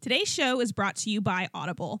Today's show is brought to you by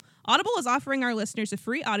Audible. Audible is offering our listeners a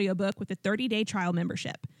free audiobook with a 30-day trial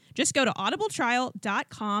membership. Just go to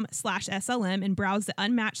audibletrial.com/SLM and browse the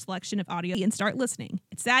unmatched selection of audio and start listening.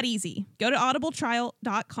 It's that easy. Go to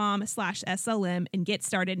audibletrial.com/SLM and get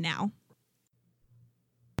started now.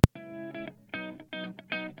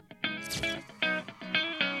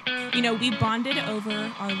 You know, we bonded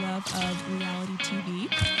over our love of reality TV.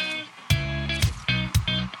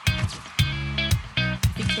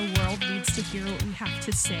 I think the world needs to hear what we have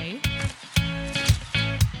to say.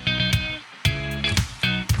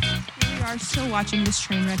 We are still watching this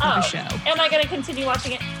train wreck of a show. Am I going to continue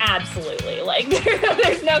watching it? Absolutely. Like,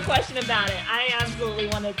 there's no question about it. I absolutely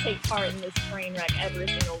want to take part in this train wreck every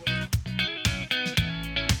single week.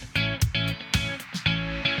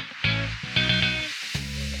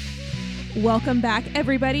 Welcome back,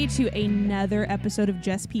 everybody, to another episode of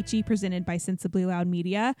Just Peachy presented by Sensibly Loud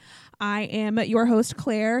Media. I am your host,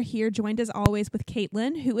 Claire, here joined as always with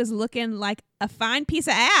Caitlin, who is looking like a fine piece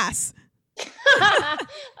of ass.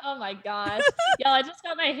 Oh my gosh. Y'all, I just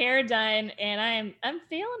got my hair done and I'm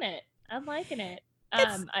feeling it. I'm liking it.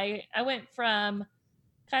 I went from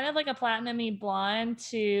kind of like a platinum-y blonde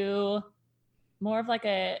to more of like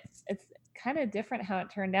it's kind of different how it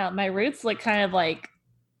turned out. My roots look kind of like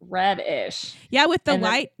reddish. Yeah, with the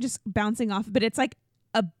light just bouncing off, but it's like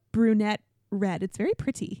a brunette red. It's very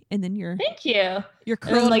pretty. And then thank you. Your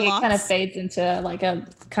curled like locks. It kind of fades into like a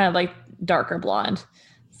kind of like darker blonde.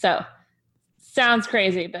 So sounds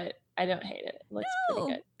crazy, but I don't hate it. It looks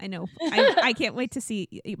pretty good. I know. I can't wait to see.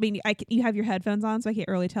 I mean, you have your headphones on, so I can't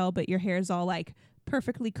really tell, but your hair is all like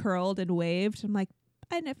perfectly curled and waved. I'm like,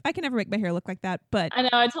 I can never make my hair look like that, but I know.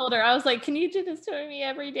 I told her, I was like, can you do this to me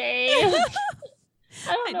every day?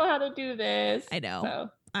 I don't know how to do this. I know.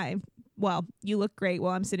 So. Well, you look great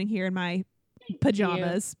while I'm sitting here in my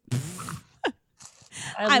pajamas.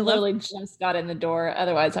 I literally just got in the door.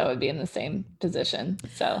 Otherwise, I would be in the same position.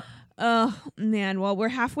 So. Oh, man. Well, we're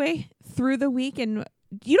halfway through the week, and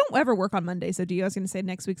you don't ever work on Monday, so do you? I was going to say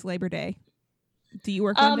next week's Labor Day. Do you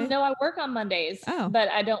work Monday? No, I work on Mondays, but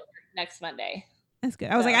I don't work next Monday. That's good.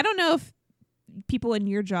 I was like, I don't know if people in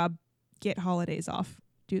your job get holidays off.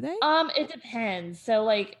 Do they? It depends. So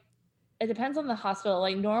like, it depends on the hospital.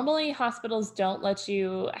 Like normally hospitals don't let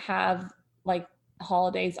you have like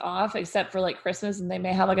holidays off except for like Christmas, and they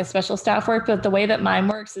may have like a special staff work. But the way that mine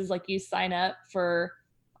works is like you sign up for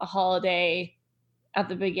a holiday at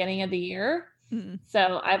the beginning of the year. Mm-hmm.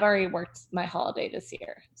 So I've already worked my holiday this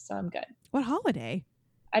year, so I'm good. What holiday?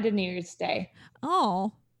 I did New Year's Day.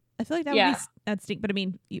 Oh, I feel like that'd stink. But I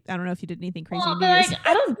mean, I don't know if you did anything crazy on New Year's. Like,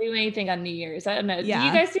 I don't do anything on New Year's. I don't know. Yeah. Do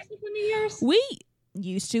you guys do something on New Year's? We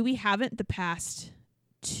used to. We haven't the past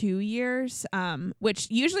 2 years,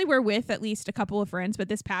 which usually we're with at least a couple of friends. But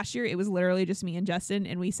this past year, it was literally just me and Justin,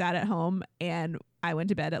 and we sat at home, and I went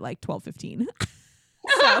to bed at like 12:15.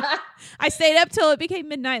 So I stayed up till it became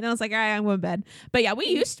midnight, and I was like, all right, I'm going to bed. But yeah, we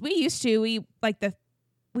used to. We've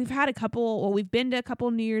had a couple. Well, we've been to a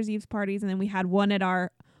couple New Year's Eve parties, and then we had one at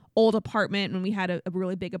our old apartment when we had a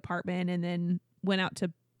really big apartment, and then went out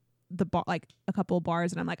to the bar, like a couple of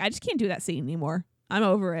bars, and I'm like, I just can't do that scene anymore. I'm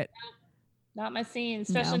over it. Not my scene,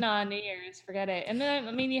 especially not on New Year's. Forget it. And then,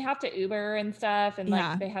 I mean, you have to Uber and stuff, and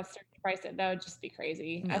like they have certain prices. That would just be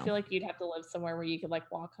crazy. No. I feel like you'd have to live somewhere where you could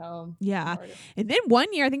like walk home. Yeah. And then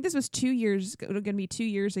one year, I think this was 2 years, going to be 2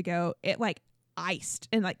 years ago, it like iced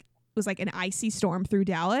and like was like an icy storm through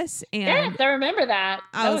Dallas. And yes, I remember that.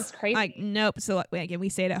 That was crazy. Like, nope. So like, again, we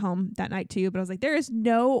stayed at home that night too, but I was like, there is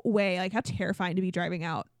no way. Like, how terrifying to be driving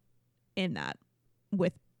out in that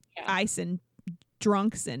with ice and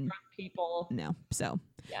drunk people. No. So,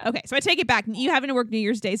 okay. So I take it back. You having to work New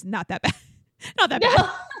Year's Day is not that bad. Not that bad.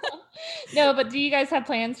 No, but do you guys have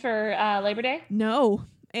plans for Labor Day? No.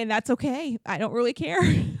 And that's okay. I don't really care.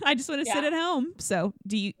 I just want to sit at home. So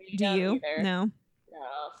do you? No.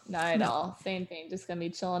 Not at all. Same thing. Just gonna be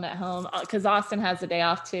chilling at home because Austin has a day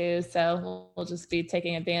off too, so we'll just be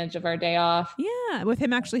taking advantage of our day off. Yeah, with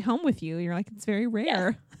him actually home with you, you're like, it's very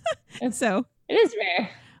rare. Yes. So it is rare.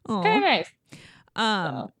 It's kind of nice.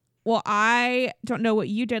 Well, I don't know what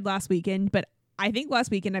you did last weekend, but I think last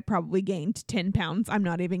weekend I probably gained 10 pounds. I'm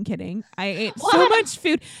not even kidding. I ate so much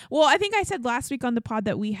food. Well, I think I said last week on the pod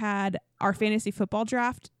that we had our fantasy football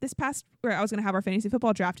draft where I was going to have our fantasy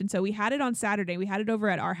football draft. And so we had it on Saturday. We had it over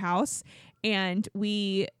at our house, and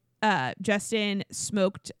Justin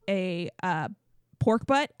smoked a pork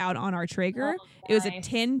butt out on our Traeger. Oh, nice. It was a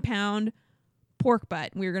 10-pound pork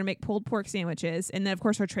butt. We were going to make pulled pork sandwiches. And then of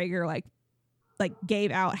course our Traeger like gave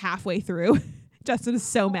out halfway through. Justin was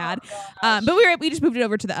so mad. But we just moved it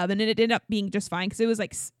over to the oven, and it ended up being just fine because it was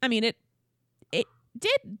like, I mean, it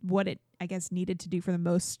did what it, I guess, needed to do for the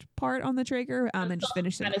most part on the Traeger, and just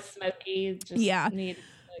finished it. Kind of smoky. Just needed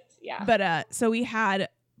cooked. Yeah. But so we had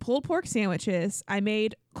pulled pork sandwiches. I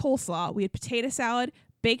made coleslaw. We had potato salad,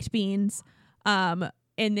 baked beans, and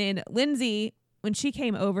then Lindsay, when she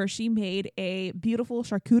came over, she made a beautiful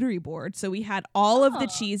charcuterie board. So we had all of the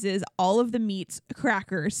cheeses, all of the meats,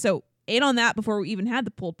 crackers. So ate on that before we even had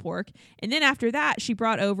the pulled pork. And then after that, she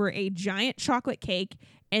brought over a giant chocolate cake.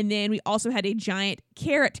 And then we also had a giant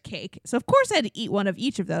carrot cake. So of course I had to eat one of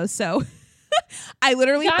each of those. So I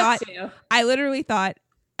literally thought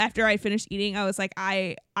after I finished eating, I was like,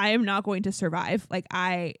 I am not going to survive. Like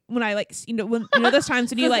when those times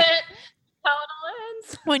when you like,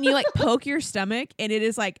 when you like poke your stomach and it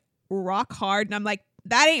is like rock hard. And I'm like,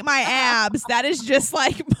 that ain't my abs. That is just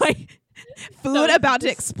like my food about to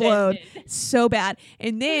explode so bad.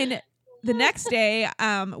 And then the next day,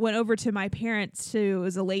 went over to my parents it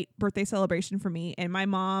was a late birthday celebration for me. And my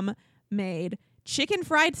mom made chicken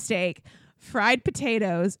fried steak, fried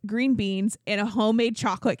potatoes, green beans, and a homemade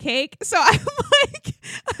chocolate cake. So I'm like,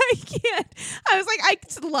 I can't. I was like,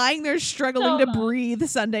 I'm lying there struggling to breathe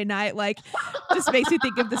Sunday night. Like, just makes me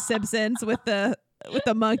think of The Simpsons with the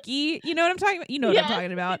monkey. You know what I'm talking about? You know what I'm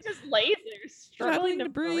talking about. He just lays there struggling to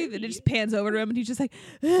breathe. And it just pans over to him and he's just like,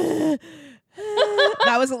 that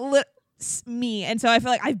was a little me. And so I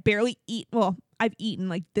feel like I've barely I've eaten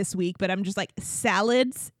like this week, but I'm just like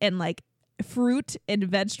salads and like fruit and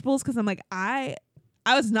vegetables because I'm like, I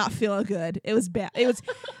was not feeling good. It was bad. It was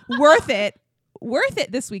worth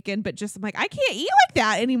it this weekend, but just I'm like, I can't eat like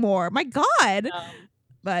that anymore. My God.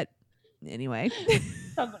 But anyway.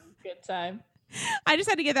 Sounds like a good time. I just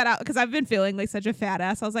had to get that out because I've been feeling like such a fat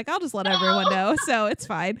ass. I was like, I'll just let everyone know. So it's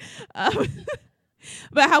fine.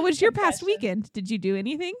 But how was your past weekend? Did you do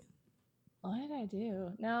anything? What did I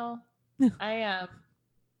do? No. I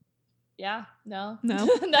no.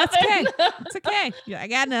 Nothing. That's okay. It's okay. Yeah, I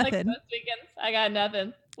got nothing. Like most weekends, I got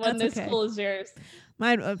nothing. Wasn't as cool as yours.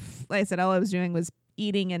 Mine, like I said, all I was doing was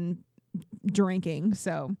eating and drinking.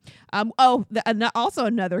 So, also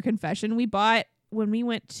another confession. We bought when we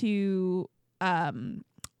went to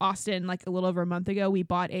Austin like a little over a month ago. We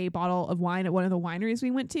bought a bottle of wine at one of the wineries we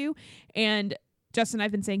went to, and Justin,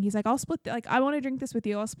 I've been saying, he's like, I'll split I want to drink this with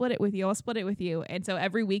you. I'll split it with you. I'll split it with you. And so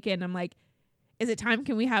every weekend I'm like, is it time?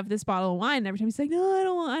 Can we have this bottle of wine? And every time he's like,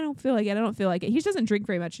 no, I don't feel like it. I don't feel like it. He doesn't drink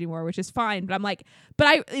very much anymore, which is fine. But I'm like,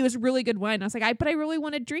 it was really good wine. I was like, I really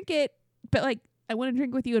want to drink it. But like, I want to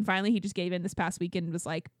drink with you. And finally he just gave in this past weekend and was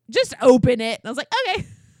like, just open it. And I was like, okay.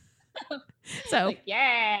 So like,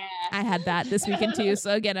 yeah, I had that this weekend too.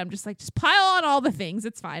 So again, I'm just like, just pile on all the things.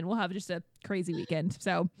 It's fine. We'll have just a crazy weekend.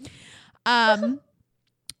 So,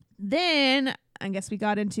 then I guess we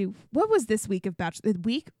got into what was this week of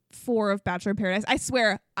week 4 of Bachelor in Paradise. I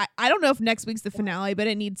swear, I don't know if next week's the finale, but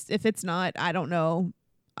if it's not, I don't know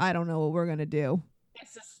what we're gonna do.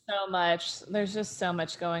 It's just so much. There's just so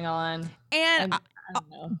much going on. And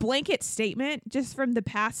a blanket statement just from the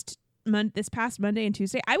this past Monday and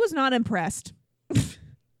Tuesday, I was not impressed.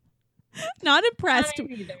 Not impressed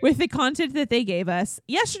with the content that they gave us.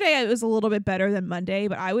 Yesterday it was a little bit better than Monday,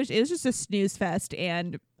 but it was just a snooze fest,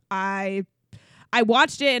 and I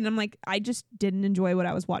watched it and I'm like, I just didn't enjoy what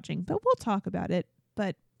I was watching, but we'll talk about it.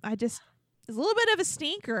 But it's a little bit of a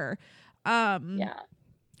stinker. Yeah.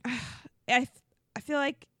 I feel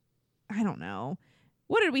like, I don't know.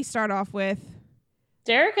 What did we start off with?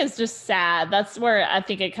 Derek is just sad. That's where I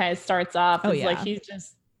think it kind of starts off. It's like he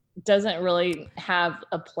just doesn't really have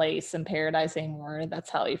a place in paradise anymore. That's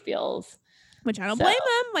how he feels. Which I don't blame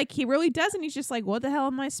him. Like, he really doesn't. He's just like, what the hell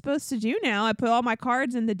am I supposed to do now? I put all my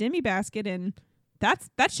cards in the demi basket and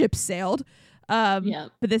that ship sailed. But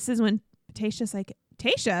this is when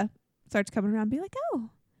Tayshia starts coming around and be like, oh.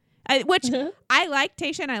 Which I like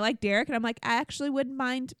Tayshia and I like Derek. And I'm like, I actually wouldn't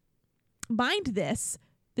mind this,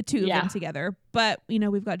 the two of them together. But,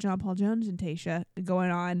 we've got John Paul Jones and Tayshia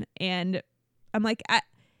going on. And I'm like,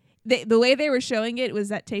 the way they were showing it was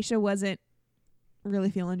that Tayshia wasn't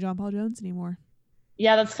really feeling John Paul Jones anymore.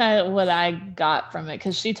 Yeah, that's kind of what I got from it,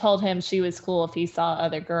 because she told him she was cool if he saw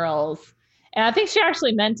other girls. And I think she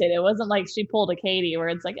actually meant it. It wasn't like she pulled a Katie where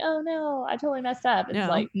it's like, oh no, I totally messed up. It's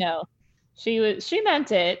like, no, she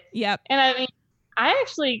meant it. Yep. And I mean, I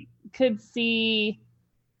actually could see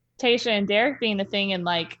Tayshia and Derek being a thing, and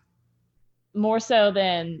like more so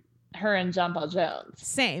than her and John Paul Jones.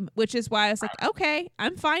 Same, which is why I was like, okay,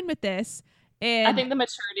 I'm fine with this. And I think the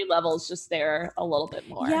maturity level is just there a little bit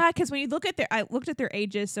more. Yeah, because when you look at I looked at their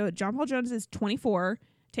ages. So John Paul Jones is 24,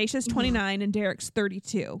 Tayshia's 29, and Derek's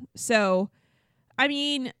 32. So, I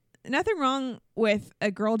mean, nothing wrong with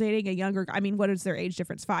a girl dating a younger. I mean, what is their age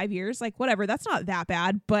difference? 5 years? Like, whatever. That's not that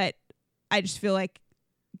bad. But I just feel like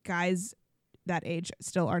guys that age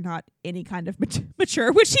still are not any kind of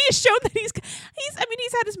mature, which he has shown that he's. I mean,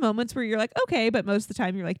 he's had his moments where you're like, okay, but most of the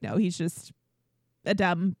time you're like, no, he's just a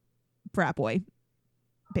dumb frat boy,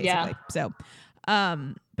 basically. Yeah. So,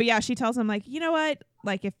 but yeah, she tells him like, you know what?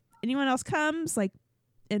 Like, if anyone else comes, like,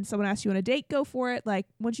 and someone asks you on a date, go for it. Like,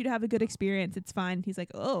 want you to have a good experience. It's fine. He's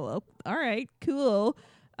like, oh, all right, cool.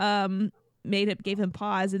 Gave him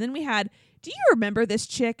pause. And then we had, do you remember this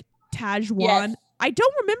chick, Tajwan? Yes. I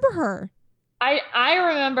don't remember her. I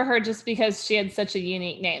remember her just because she had such a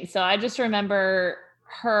unique name. So I just remember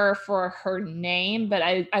her for her name, but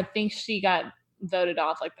I think she got voted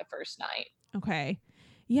off like the first night. Okay.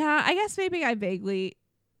 Yeah, I guess maybe I vaguely,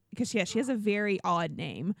 because yeah, she has a very odd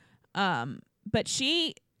name. But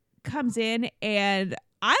she comes in and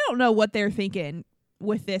I don't know what they're thinking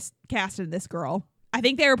with this cast and this girl. I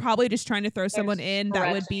think they were probably just trying to throw someone in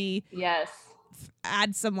that would be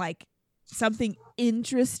add some like something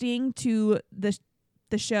interesting to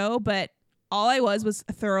the show, but all I was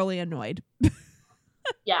thoroughly annoyed.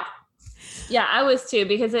 Yeah, I was too,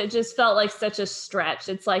 because it just felt like such a stretch.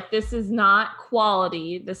 It's like, this is not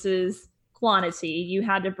quality, this is quantity. You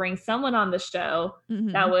had to bring someone on the show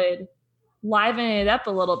that would liven it up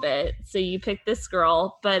a little bit. So you pick this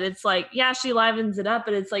girl, but it's like, yeah, she livens it up,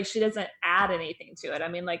 but it's like she doesn't add anything to it. I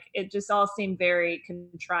mean, like, it just all seemed very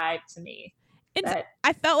contrived to me.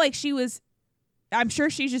 I felt like she was, I'm sure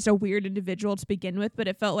she's just a weird individual to begin with, but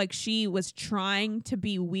it felt like she was trying to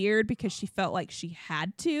be weird because she felt like she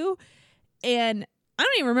had to. And I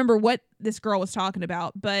don't even remember what this girl was talking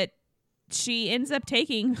about, but she ends up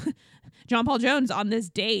taking John Paul Jones on this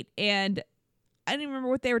date, and I don't even remember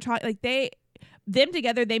what they were talking. Like them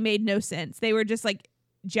together, they made no sense. They were just like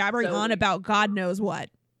jabbering on about God knows what.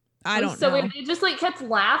 I don't know. So they just like kept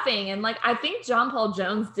laughing, and like I think John Paul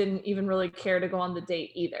Jones didn't even really care to go on the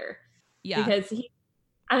date either. Yeah, because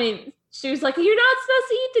she was like, "You're not supposed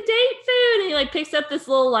to eat the date food," and he like picks up this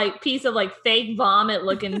little like piece of like fake vomit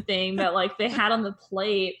looking thing that like they had on the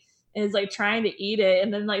plate, and is like trying to eat it,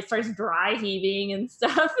 and then like starts dry heaving and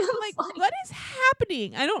stuff. like, what is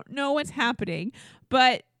happening? I don't know what's happening.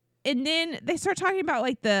 And then they start talking about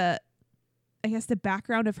like the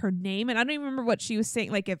background of her name, and I don't even remember what she was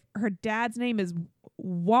saying. Like if her dad's name is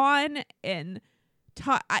Juan and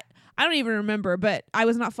Todd, I don't even remember, but I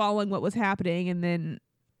was not following what was happening. And then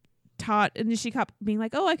she kept being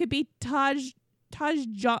like, "Oh, I could be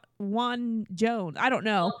Juan Jones." I don't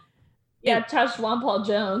know. Yeah, Juan Paul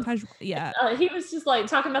Jones. Yeah. He was just like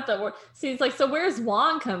talking about the word. So he's like, "So where's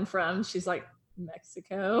Juan come from?" She's like,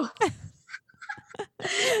 "Mexico."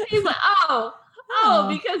 He's like, oh,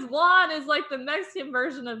 because Juan is like the Mexican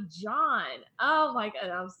version of John. Oh my God.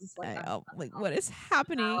 I was just like, what is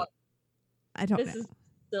happening? I don't know. This is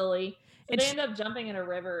silly. So they end up jumping in a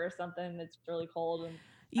river or something that's really cold. And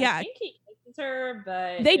yeah. I think he kisses her,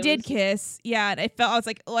 but they did kiss. Yeah. And I was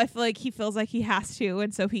like, I feel like he feels like he has to.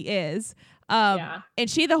 And so he is. And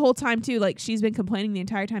she the whole time too, like she's been complaining the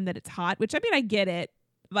entire time that it's hot, which I mean, I get it.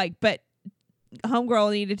 Like, but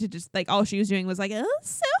homegirl needed to just like, all she was doing was like, "Oh, it's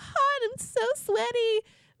so hot. I'm so sweaty."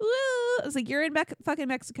 Woo. I was like, "You're in fucking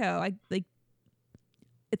Mexico.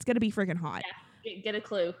 It's going to be freaking hot." Yeah, get a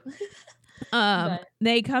clue.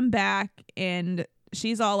 They come back and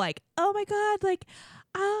she's all like, "Oh my God." Like,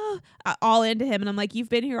 all into him. And I'm like, "You've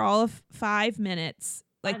been here all of 5 minutes.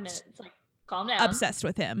 Like, 5 minutes. Like, calm down." Obsessed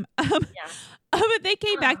with him. But they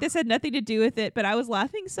came back. This had nothing to do with it. But I was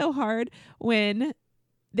laughing so hard when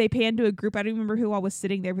they panned to a group. I don't even remember who all was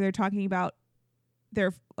sitting there, but they're talking about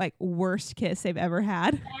their like worst kiss they've ever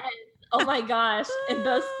had. Oh my gosh. And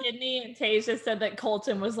both Sydney and Tasia said that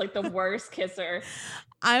Colton was like the worst kisser.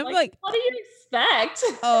 I'm like, what do you expect?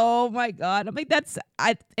 Oh my God. I'm like,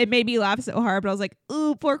 it made me laugh so hard, but I was like,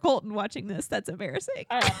 ooh, poor Colton watching this. That's embarrassing.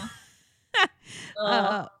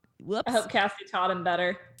 Whoops. I hope Cassie taught him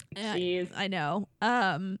better. Jeez. I know.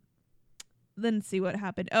 Then see what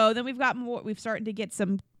happened. Oh, then we've got more. We've started to get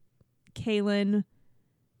some Kaylin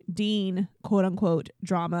Dean, quote unquote,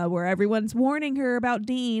 drama where everyone's warning her about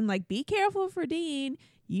Dean. Like, be careful for Dean.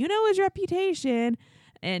 You know his reputation.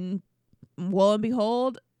 And lo and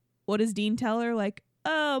behold, what does Dean tell her? Like,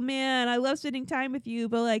 "Oh man, I love spending time with you,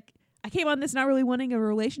 but like, I came on this not really wanting a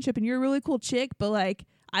relationship, and you're a really cool chick, but like,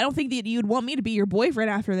 I don't think that you'd want me to be your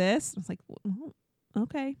boyfriend after this." I was like, well,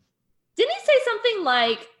 okay. Didn't he say something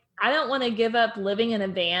like, "I don't want to give up living in a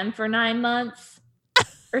van for 9 months,"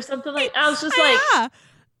 or something like? I was just like,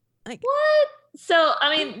 what? So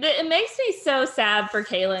I mean, it makes me so sad for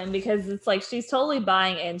Kaylin, because it's like she's totally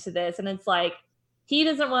buying into this, and it's like he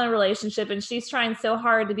doesn't want a relationship, and she's trying so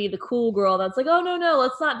hard to be the cool girl that's like, oh no,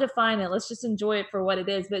 let's not define it, let's just enjoy it for what it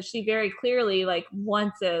is. But she very clearly like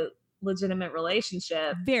wants a legitimate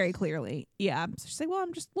relationship. Very clearly. Yeah. So she's like, well,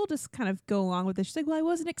 we'll just kind of go along with this. She's like, well, I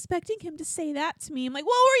wasn't expecting him to say that to me. I'm like,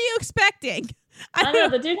 what were you expecting? I know,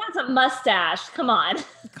 the dude has a mustache. Come on.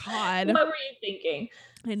 God. What were you thinking?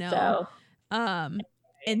 I know. So,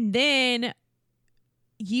 and then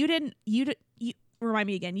you remind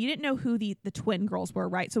me again, you didn't know who the twin girls were,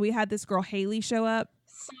 right? So we had this girl Haley show up.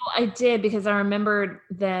 So I did, because I remembered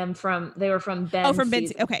them they were from Ben's. Oh, from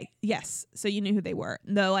Ben's. Okay. Yes. So you knew who they were.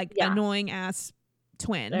 The annoying ass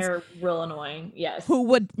twins. They're real annoying. Yes. Who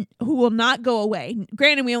will not go away.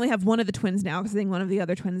 Granted, we only have one of the twins now, because I think one of the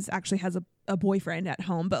other twins actually has a boyfriend at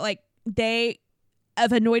home, but like they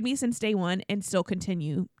have annoyed me since day one and still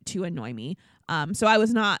continue to annoy me. So I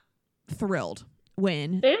was not thrilled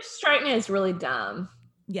when they just strike me as really dumb.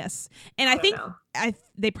 Yes. And I think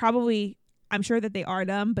they probably, I'm sure that they are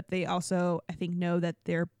dumb, but they also, I think, know that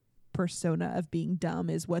their persona of being dumb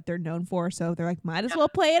is what they're known for. So they're like, might as well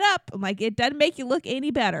play it up. I'm like, it doesn't make you look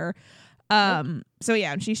any better. So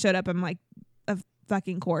yeah, and she showed up. I'm like, of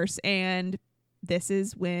fucking course. And this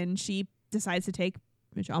is when she decides to take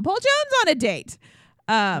Jean Paul Jones on a date.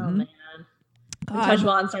 Oh man.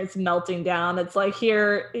 Tajwan starts melting down. It's like,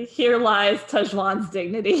 here lies Tajwan's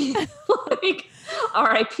dignity. Like,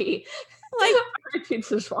 R.I.P. Like, R.I.P.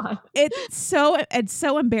 Tajwan. It's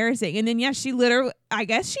so embarrassing. And then she literally, I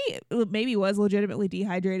guess she maybe was legitimately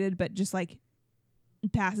dehydrated, but just like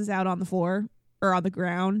passes out on the floor or on the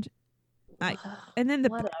ground. And then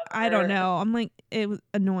I don't know. I'm like, it was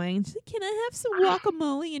annoying. She's like, can I have some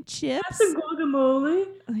guacamole and chips? Have some guacamole.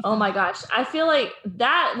 Oh my gosh. I feel like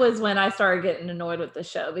that was when I started getting annoyed with the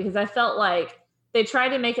show, because I felt like they tried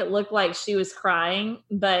to make it look like she was crying,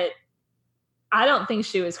 but I don't think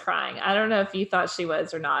she was crying. I don't know if you thought she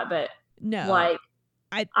was or not, but no, like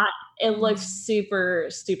it looked super,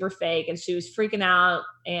 super fake, and she was freaking out.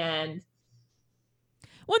 And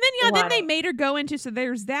well, then they made her go into, so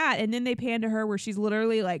there's that, and then they pan to her where she's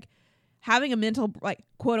literally like having a mental, like,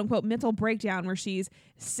 quote unquote mental breakdown, where she's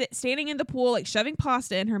standing in the pool, like shoving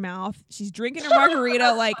pasta in her mouth. She's drinking her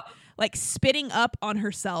margarita, like spitting up on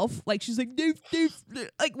herself. Like she's like, doof, doof.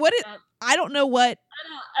 Like what is, I don't know what. I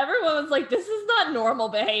know. Everyone was like, this is not normal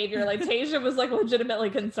behavior. Like Tasia was like legitimately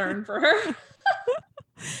concerned for her.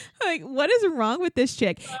 Like, what is wrong with this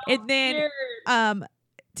chick? So and then, weird.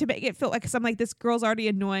 To make it feel like, cause I'm like, this girl's already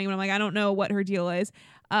annoying, and I'm like, I don't know what her deal is.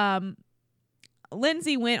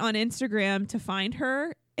 Lindsay went on Instagram to find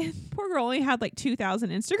her, and poor girl only had like 2,000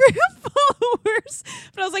 Instagram followers.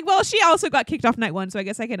 But I was like, well, she also got kicked off night one, so I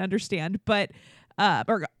guess I can understand. But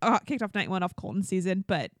or got kicked off night one off Colton season.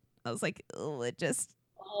 But I was like, oh, it just,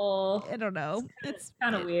 I don't know. It's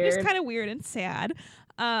kind of weird. It's kind of weird and sad.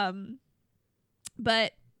 But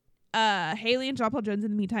Haley and Jean Paul Jones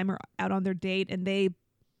in the meantime are out on their date, and they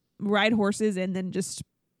ride horses and then just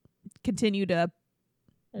continue to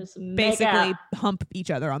basically hump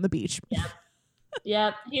each other on the beach.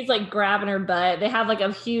 Yep. He's like grabbing her butt. They have like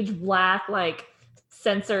a huge black like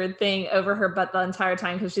censored thing over her butt the entire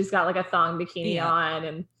time, because she's got like a thong bikini on,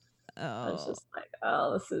 and I was just like,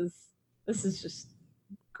 oh, this is just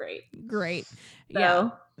great. So, yeah.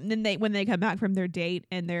 And then when they come back from their date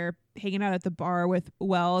and they're hanging out at the bar with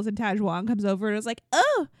Wells, and Tajwan comes over and is like,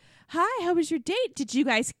 oh, hi, how was your date? Did you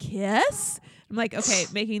guys kiss? I'm like, okay,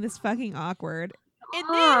 making this fucking awkward. And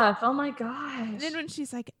then, oh my gosh. And then when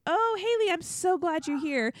she's like, oh, Haley, I'm so glad you're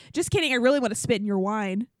here. Just kidding. I really want to spit in your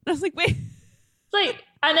wine. And I was like, wait. It's like,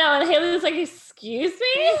 I know. And Haley was like, excuse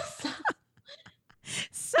me?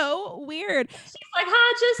 So weird. She's like,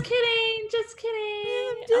 just kidding. I'm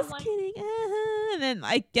just kidding. And then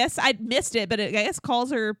I guess I missed it, but I guess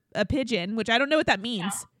calls her a pigeon, which I don't know what that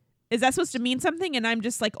means. Yeah. Is that supposed to mean something? And I'm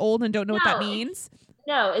just like old and don't know what that means?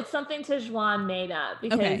 No, it's something Tajwan made up,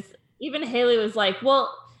 because even Haley was like,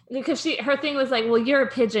 well, because her thing was like, well, you're a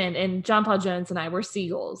pigeon and Jean Paul Jones and I were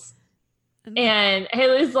seagulls. And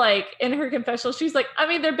Haley's like, in her confessional, she's like, I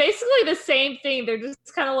mean, they're basically the same thing. They're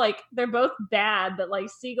just kind of like, they're both bad, but like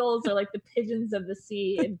seagulls are like the pigeons of the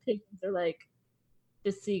sea, and pigeons are like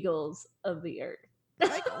the seagulls of the earth.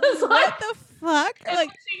 Like, what the fuck? Like,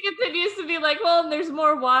 she continues to be like, well, there's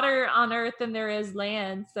more water on earth than there is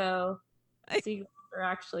land, so seagulls are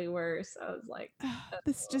actually worse. I was like,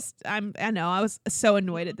 this just, I know, I was so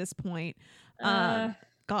annoyed at this point. God.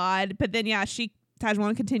 But then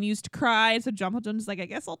Tajwan continues to cry, so Jean Paul Jones is like, I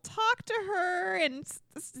guess I'll talk to her. And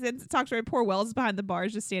since talk to her, poor Wells behind the bar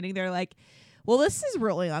is just standing there like, well, this is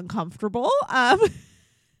really uncomfortable.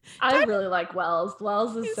 I really like Wells.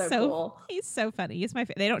 Wells is so cool. He's so funny. He's my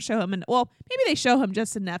favorite. They don't show him maybe they show him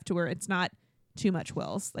just enough to where it's not too much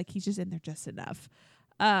Wells. Like he's just in there just enough.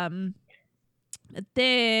 But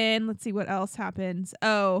then let's see what else happens.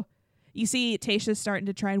 Oh, you see Tayshia's starting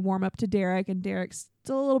to try and warm up to Derek, and Derek's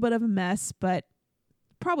still a little bit of a mess, but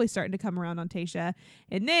probably starting to come around on Tayshia.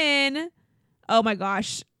 And then, oh my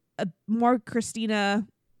gosh, more Christina.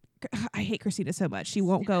 I hate Christina so much. She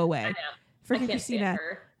won't go away. Freaking Christina,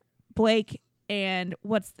 Blake, and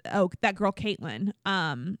that girl Caitlin.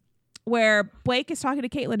 Where Blake is talking to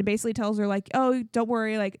Caitlin and basically tells her like, "Oh, don't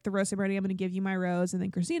worry, like the rose ceremony, I'm going to give you my rose." And then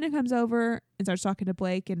Christina comes over and starts talking to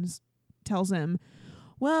Blake and tells him,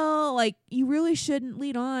 "Well, like you really shouldn't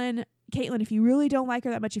lead on Caitlin if you really don't like her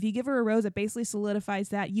that much. If you give her a rose, it basically solidifies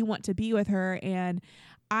that you want to be with her, and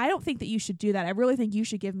I don't think that you should do that. I really think you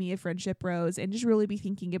should give me a friendship rose and just really be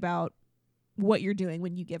thinking about what you're doing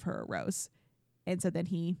when you give her a rose." And so then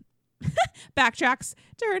he backtracks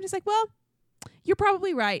to her and is like, "Well, you're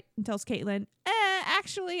probably right," and tells Caitlin,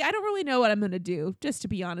 "Actually, I don't really know what I'm going to do. Just to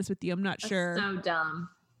be honest with you, I'm not sure." So dumb.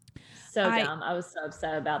 So dumb. I was so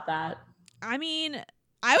upset about that. I mean,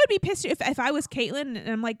 I would be pissed if I was Caitlin and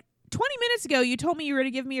I'm like, 20 minutes ago, you told me you were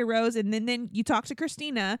going to give me a rose, and then you talked to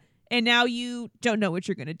Christina, and now you don't know what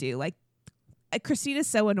you're going to do. Like, Christina's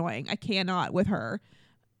so annoying. I cannot with her.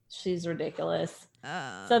 She's ridiculous.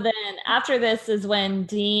 So then after this is when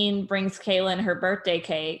Dean brings Caitlin her birthday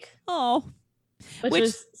cake. Oh. Which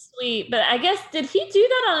was sweet. But I guess, did he do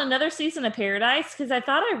that on another season of Paradise? Because I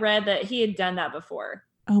thought I read that he had done that before.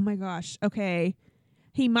 Oh my gosh. Okay.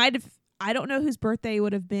 He might have, I don't know whose birthday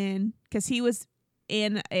would have been, because he was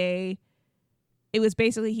it was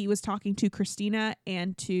basically he was talking to Christina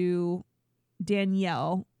and to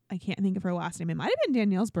Danielle. I can't think of her last name. It might have been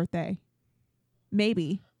Danielle's birthday.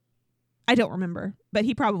 Maybe. I don't remember. But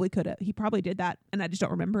he probably could have. He probably did that, and I just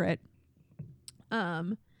don't remember it.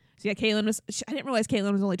 So yeah, I didn't realize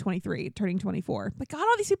Caitlin was only 23, turning 24. But God,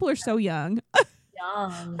 all these people are so young.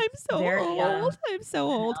 Young. I'm so old. Young. I'm so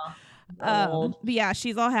old. But yeah,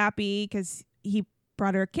 she's all happy because he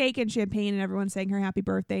brought her a cake and champagne and everyone's saying her happy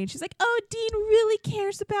birthday. And she's like, "Oh, Dean really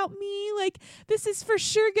cares about me. Like, this is for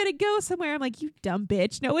sure going to go somewhere." I'm like, "You dumb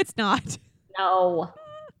bitch. No, it's not." No,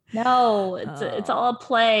 it's all a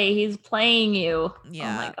play. He's playing you.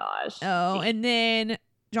 Yeah. Oh my gosh. Oh, and then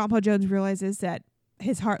John Paul Jones realizes that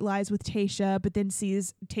his heart lies with Tayshia, but then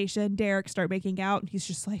sees Tayshia and Derek start making out, and he's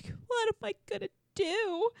just like, "What am I gonna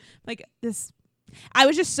do?" Like this, I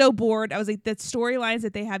was just so bored. I was like, the storylines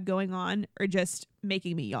that they have going on are just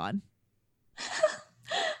making me yawn.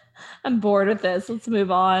 I'm bored with this. Let's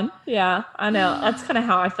move on. Yeah, I know. That's kind of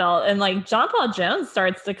how I felt. And like John Paul Jones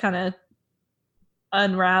starts to kind of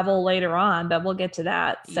unravel later on, but we'll get to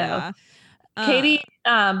that. So yeah. Katie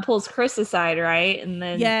pulls Chris aside, right? And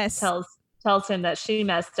then tells him that she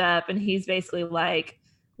messed up, and he's basically like,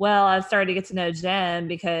 "Well, I've started to get to know Jen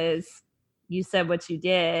because you said what you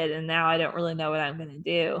did, and now I don't really know what I'm going to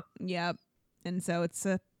do." Yep. And so it's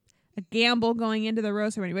a gamble going into the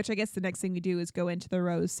rose ceremony, which I guess the next thing we do is go into the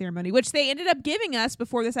rose ceremony, which they ended up giving us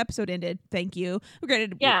before this episode ended. Thank you.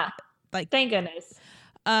 Thank goodness.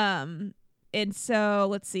 And so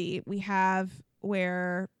let's see. We have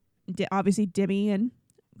where obviously Demi and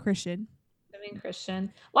Christian.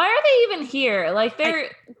 Why are they even here? Like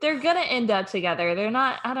they're gonna end up together. They're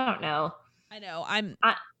not. I don't know. I know. I'm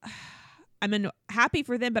happy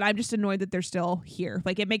for them, but I'm just annoyed that they're still here.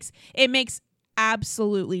 Like it makes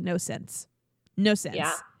absolutely no sense. No sense.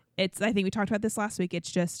 Yeah. I think we talked about this last week.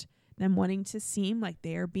 It's just them wanting to seem like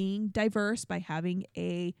they're being diverse by having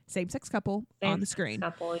a same-sex couple on the screen.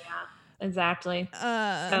 Yeah, exactly.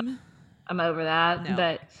 So I'm over that. No.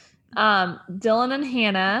 But Dylan and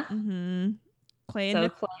Hannah. Mm-hmm. Clay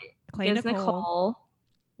gives Nicole.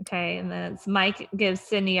 Okay, and then it's Mike gives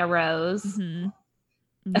Sydney a rose. Mm-hmm.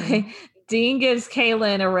 Mm-hmm. Okay, Dean gives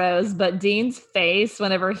Kaylin a rose, but Dean's face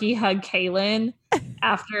whenever he hugged Kaylin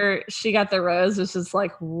after she got the rose was just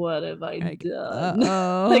like, "What have I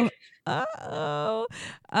done?"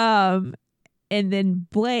 And then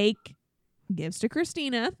Blake gives to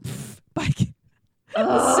Christina. Like,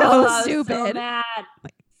 so stupid. So mad.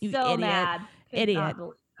 Like, you so idiot. Mad. Idiot.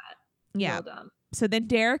 Yeah. Well done. So then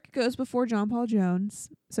Derek goes before John Paul Jones.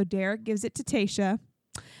 So Derek gives it to Tayshia.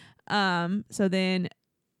 So then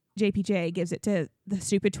JPJ gives it to the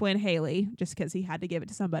stupid twin Haley, just because he had to give it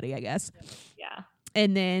to somebody, I guess. Yeah.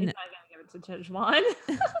 And then he's not gonna give it to Tajwan.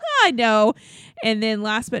 I know. And then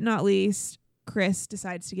last but not least, Chris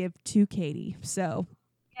decides to give to Katie. So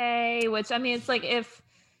yay, which I mean, it's like if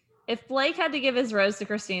Blake had to give his rose to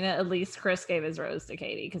Christina, at least Chris gave his rose to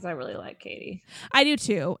Katie, because I really like Katie. I do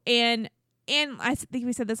too. And And I think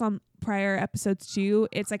we said this on prior episodes too.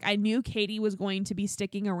 It's like I knew Katie was going to be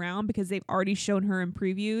sticking around because they've already shown her in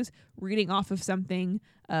previews reading off of something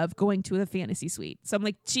of going to the fantasy suite. So I'm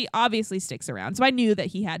like, she obviously sticks around. So I knew that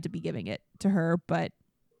he had to be giving it to her, but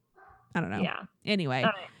I don't know. Yeah. Anyway.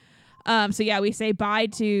 So yeah, we say bye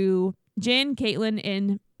to Jin, Caitlin,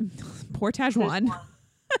 and poor Tajwan.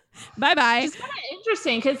 Bye-bye. It's kind of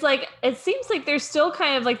interesting because like it seems like there's still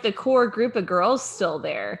kind of like the core group of girls still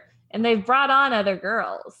there. And they've brought on other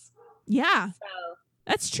girls. Yeah. So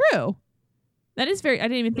that's true. That is very, I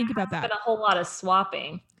didn't even think about that. Been a whole lot of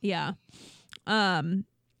swapping. Yeah. And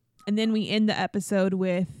then we end the episode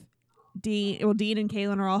with Dean. Well, Dean and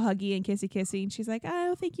Kaylin are all huggy and kissy. And she's like,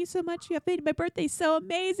 oh, thank you so much. You have made my birthday so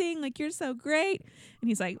amazing. Like, you're so great. And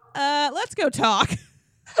he's like, let's go talk.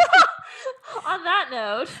 On that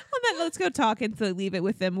note. Let's go talk. And so leave it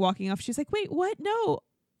with them walking off. She's like, wait, what? No.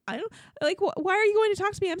 I don't like. Why are you going to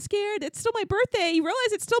talk to me? I'm scared. It's still my birthday. You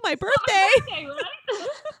realize it's still my birthday.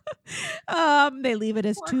 Right? They leave it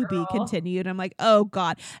as to be continued. I'm like, oh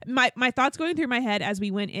god. My thoughts going through my head as we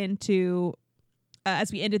went into,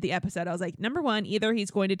 as we ended the episode. I was like, number one, either he's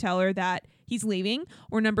going to tell her that he's leaving,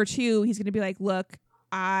 or number two, he's going to be like, look,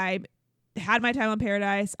 I had my time on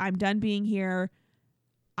Paradise. I'm done being here.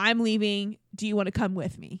 I'm leaving. Do you want to come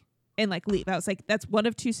with me? And like leave. I was like, that's one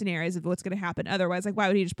of two scenarios of what's going to happen. Otherwise, like, why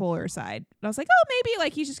would he just pull her aside? And I was like, oh, maybe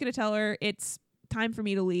like he's just going to tell her it's time for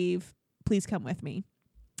me to leave. Please come with me.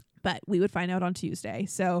 But we would find out on Tuesday.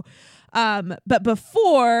 So, but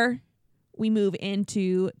before we move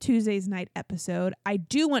into Tuesday's night episode, I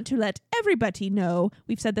do want to let everybody know,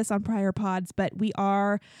 we've said this on prior pods, but we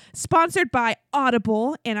are sponsored by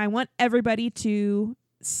Audible, and I want everybody to,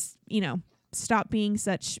 stop being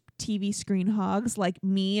such TV screen hogs like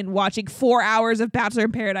me and watching 4 hours of Bachelor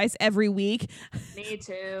in Paradise every week. Me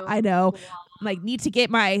too. I know. Like, need to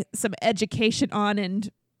get some education on, and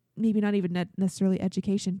maybe not even necessarily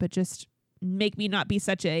education, but just make me not be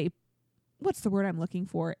such a, what's the word I'm looking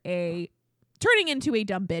for? Turning into a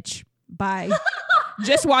dumb bitch by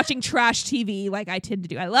just watching trash TV like I tend to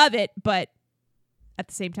do. I love it, but at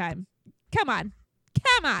the same time, come on.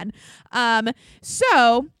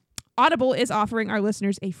 So Audible is offering our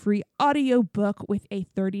listeners a free audiobook with a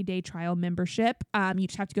 30-day trial membership. You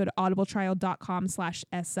just have to go to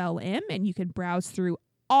audibletrial.com/SLM, and you can browse through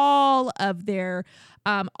all of their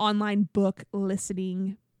online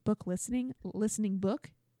listening book.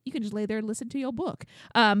 You can just lay there and listen to your book.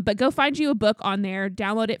 But go find you a book on there,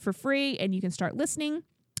 download it for free, and you can start listening.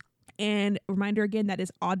 And reminder again, that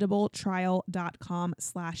is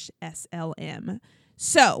audibletrial.com/SLM.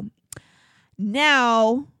 So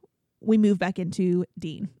now we move back into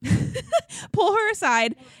Dean. Pull her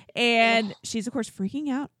aside, and she's, of course, freaking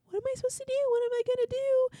out. What am I supposed to do? What am I going to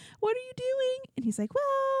do? What are you doing? And he's like,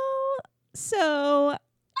 well, so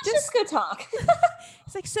let's just go talk.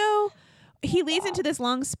 He's like, so he leads into this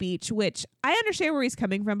long speech, which I understand where he's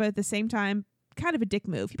coming from, but at the same time, kind of a dick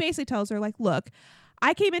move. He basically tells her, like, look,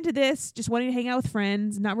 I came into this just wanting to hang out with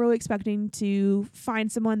friends, not really expecting to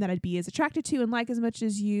find someone that I'd be as attracted to and like as much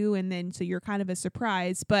as you. And then so you're kind of a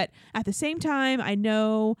surprise. But at the same time, I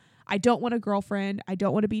know I don't want a girlfriend. I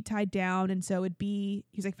don't want to be tied down. And so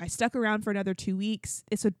he's like, if I stuck around for another 2 weeks,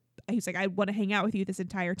 he's like, I want to hang out with you this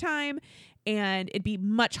entire time. And it'd be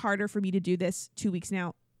much harder for me to do this 2 weeks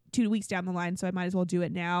down the line. So I might as well do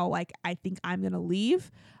it now. Like, I think I'm going to leave.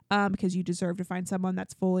 Because you deserve to find someone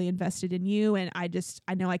that's fully invested in you. And I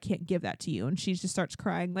know I can't give that to you. And she just starts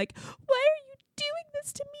crying like, why are you doing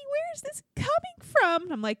this to me? Where is this coming from?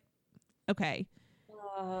 And I'm like, okay.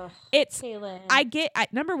 It's, Kaylin.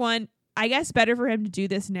 Number one, I guess better for him to do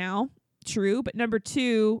this now. True. But number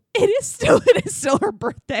two, it is still her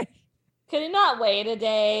birthday. Could he not wait a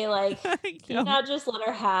day? Like, can you not just let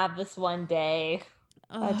her have this one day?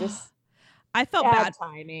 I felt bad.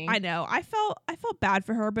 Timing. I know. I felt bad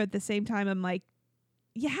for her, but at the same time, I'm like,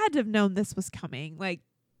 you had to have known this was coming. Like,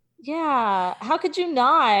 yeah. How could you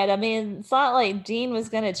not? I mean, it's not like Dean was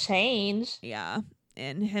going to change. Yeah.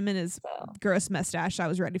 And him and his gross mustache, I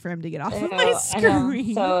was ready for him to get off of my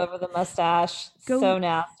screen. So over the mustache. So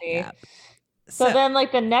nasty. Yeah. So then,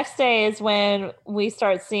 like, the next day is when we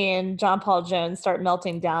start seeing John Paul Jones start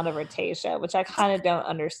melting down over Tayshia, which I kind of don't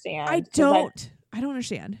understand. I don't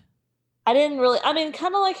understand. I didn't really,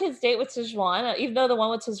 kind of like his date with Tijuan, even though the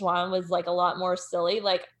one with Tijuan was like a lot more silly.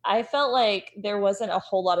 Like, I felt like there wasn't a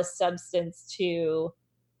whole lot of substance to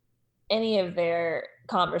any of their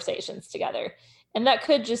conversations together. And that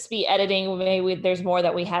could just be editing. Maybe there's more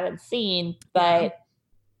that we haven't seen, but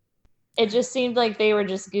it just seemed like they were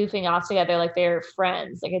just goofing off together. Like they were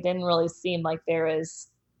friends. Like, it didn't really seem like there was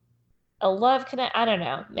a love connect. I don't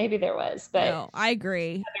know. Maybe there was, but No, I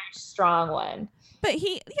agree. a very strong one. But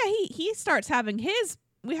he starts having his.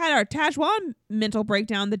 We had our Tajwan mental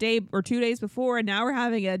breakdown the day or 2 days before, and now we're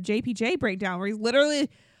having a JPJ breakdown where he's literally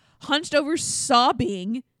hunched over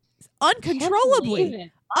sobbing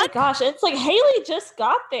uncontrollably. Oh my gosh, it's like Haley just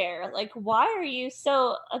got there. Like, why are you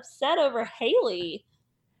so upset over Haley?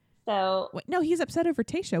 So Wait, no, he's upset over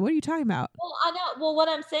Tasha. What are you talking about? well, I know. Well, what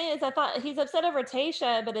I'm saying is, I thought he's upset over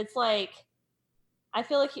Tasha, but it's like, I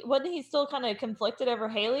feel like wasn't he still kind of conflicted over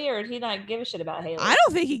Haley, or did he not give a shit about Haley? I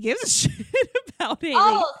don't think he gives a shit about Haley.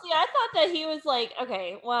 Oh, see, I thought that he was like,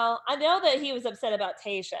 okay, well, I know that he was upset about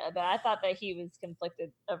Tasha, but I thought that he was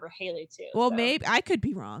conflicted over Haley too. Well, so. maybe I could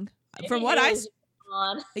be wrong. Maybe From what Haley's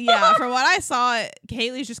yeah, from what I saw,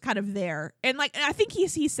 Haley's just kind of there, and like I think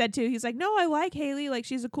he said too. He's like, no, I like Haley, like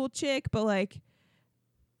she's a cool chick, but like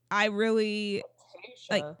I really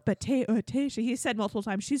like, but Tasha. He said multiple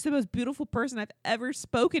times, she's the most beautiful person I've ever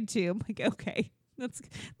spoken to. I'm like, okay,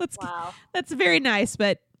 wow. That's very nice,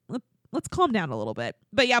 but let's calm down a little bit.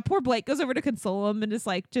 But yeah, poor Blake goes over to console him and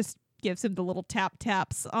just gives him the little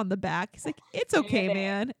taps on the back. He's like, it's okay,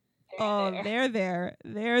 man. They're there.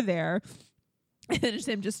 And then just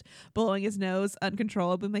him just blowing his nose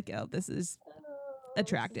uncontrollably. I'm like, oh, this is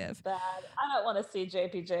attractive. This is bad. I don't want to see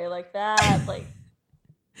JPJ like that. Like,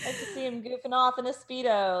 I like to see him goofing off in a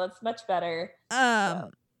Speedo. That's much better.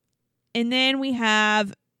 And then we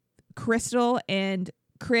have Crystal and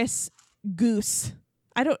Chris Goose.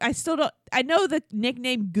 I know the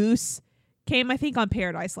nickname Goose came, I think, on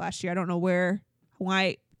Paradise last year. I don't know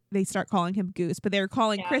why they start calling him Goose, but they were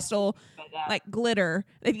calling Crystal like Glitter.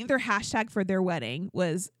 I think their hashtag for their wedding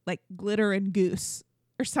was like Glitter and Goose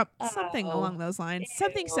or something along those lines. Ew.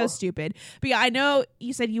 Something so stupid. But yeah, I know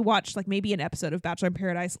you said you watched like maybe an episode of Bachelor in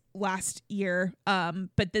Paradise last year.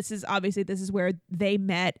 But this is where they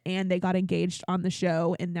met and they got engaged on the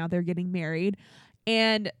show, and now they're getting married.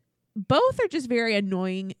 And both are just very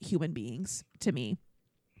annoying human beings to me.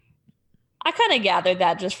 I kind of gathered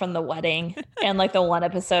that just from the wedding and like the one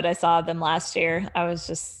episode I saw of them last year. I was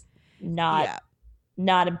just not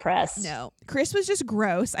impressed. No, Chris was just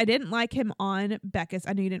gross. I didn't like him on Becca's.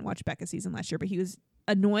 I know you didn't watch Becca's season last year, but he was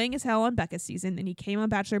annoying as hell on Becca's season, and he came on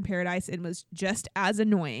Bachelor in Paradise and was just as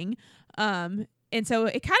annoying. And so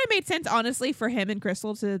it kind of made sense, honestly, for him and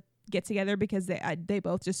Crystal to get together because they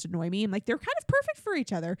both just annoy me, and like they're kind of perfect for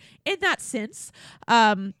each other in that sense.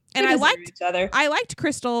 And I liked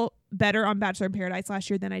Crystal better on Bachelor in Paradise last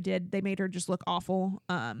year than I did. They made her just look awful.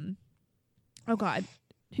 Oh God,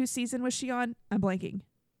 whose season was she on? I'm blanking.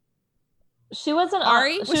 She wasn't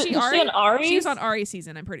Ari. Was she Ari? On Ari's? She was on Ari's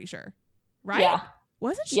season, I'm pretty sure. Right? Yeah.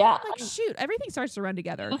 Wasn't she? Yeah. Like, shoot, everything starts to run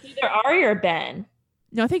together. It was either Ari or Ben.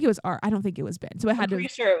 No, I think it was Ari. I don't think it was Ben. So I'm pretty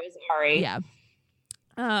sure it was Ari. Yeah.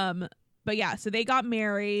 But yeah, so they got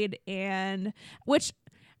married, and which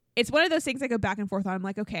it's one of those things I go back and forth on. I'm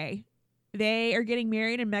like, okay, they are getting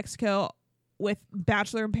married in Mexico with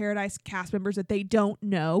Bachelor in Paradise cast members that they don't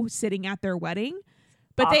know sitting at their wedding,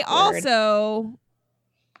 but Awkward. They also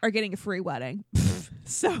are getting a free wedding.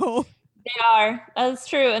 So they are. That's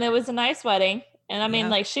true. And it was a nice wedding. And I mean,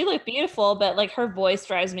 like, she looked beautiful, but like her voice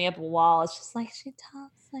drives me up a wall. It's just like she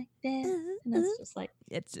talks like this, and it's just like,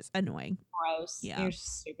 it's just annoying. Gross. Yeah. You're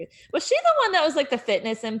stupid. Was she the one that was like the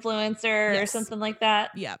fitness influencer or something like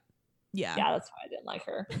that? Yeah. Yeah, that's why I didn't like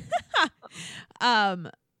her.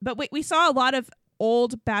 But we saw a lot of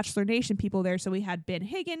old Bachelor Nation people there. So we had Ben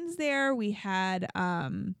Higgins there. We had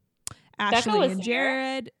Ashley and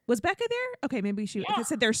Jared. There. Was Becca there? Okay, maybe she. I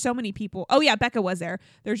said there's so many people. Oh yeah, Becca was there.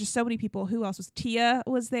 There's just so many people. Who else was? Tia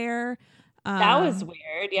was there. That was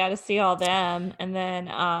weird. Yeah, to see all them. And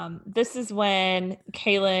then this is when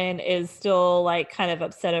Kaylin is still like kind of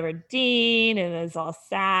upset over Dean and is all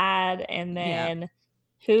sad. And then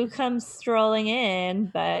who comes strolling in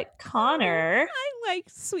but Connor? I like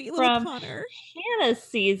sweet little Connor. Hannah's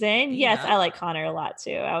season. Yes, I like Connor a lot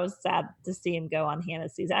too. I was sad to see him go on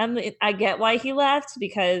Hannah's season. I get why he left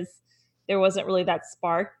because there wasn't really that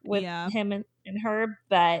spark with him and her,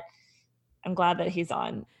 but I'm glad that he's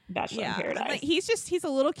on Bachelor in Paradise. Like, he's a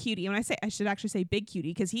little cutie. When I should actually say big cutie,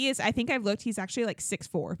 because he is, I think I've looked, he's actually like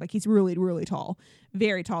 6'4". Like he's really, really tall.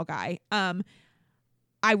 Very tall guy.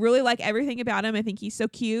 I really like everything about him. I think he's so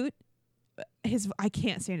cute. I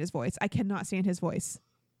can't stand his voice. I cannot stand his voice.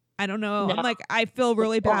 I don't know. No. I'm like, I feel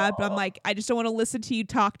really bad, but I'm like, I just don't want to listen to you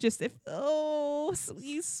talk. Just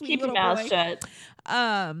sweet keep your mouth shut.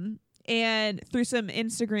 And through some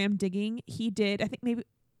Instagram digging, he did, I think maybe,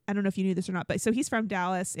 I don't know if you knew this or not, but so he's from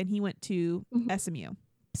Dallas and he went to SMU.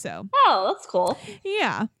 So that's cool.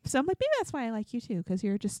 Yeah. So I'm like, maybe that's why I like you too, because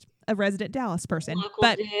you're just a resident Dallas person.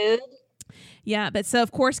 Local dude. Yeah, but so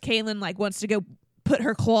of course Kaylin like wants to go put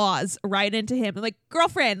her claws right into him. I'm like,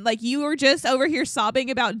 girlfriend, like you were just over here sobbing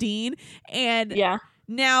about Dean, and Yeah.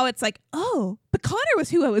 now it's like, oh, but Connor was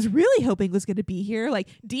who I was really hoping was going to be here. Like,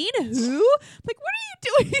 Dean who? Like, what are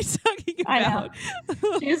you doing? He's talking about. I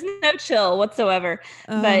know. She's no chill whatsoever.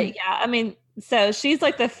 But yeah, I mean, so she's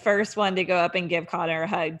like the first one to go up and give Connor a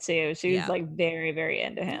hug too. She was like very, very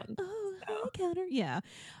into him. Oh, hi, Connor. Yeah.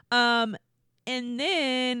 And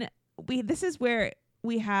then this is where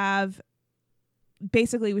we have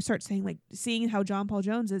basically we start saying like seeing how John Paul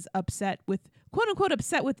Jones is upset with quote unquote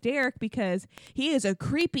upset with Derek because he is a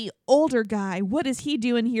creepy older guy. What is he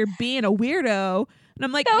doing here being a weirdo? And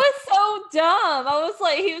I'm like, that was so dumb. I was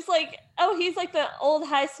like, he was like, oh, he's like the old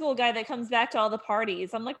high school guy that comes back to all the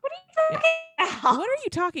parties. I'm like, what are you talking about? What are you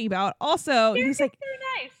talking about? Also, Derek he's like,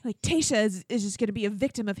 nice. like Tayshia is just going to be a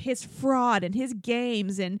victim of his fraud and his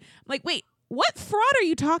games. And I'm like, wait, what fraud are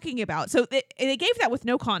you talking about? So they gave that with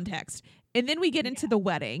no context. And then we get into the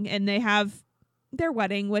wedding, and they have their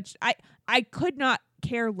wedding, which I could not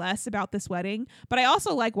care less about this wedding, but I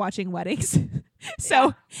also like watching weddings.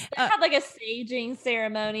 So they had like a staging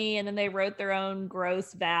ceremony, and then they wrote their own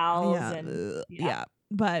gross vows.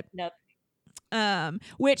 But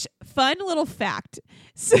which fun little fact.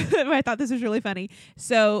 So I thought this was really funny.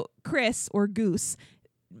 So Chris or Goose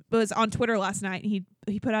was on Twitter last night, and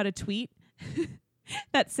he put out a tweet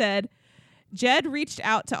that said, Jed reached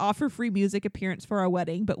out to offer free music appearance for our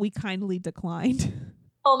wedding, but we kindly declined.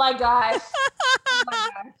 Oh my gosh. Oh my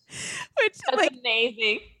gosh. Which that's like,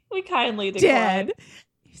 amazing. We kindly declined.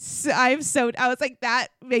 So I was like, that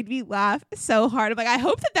made me laugh so hard. I'm like, I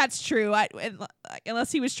hope that that's true.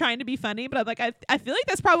 Unless he was trying to be funny, but I'm like, I feel like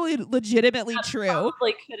that's probably legitimately true.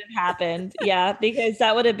 Probably could have happened. Yeah, because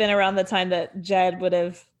that would have been around the time that Jed would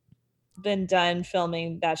have been done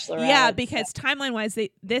filming Bachelorette. Yeah, because timeline wise,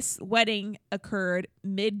 this wedding occurred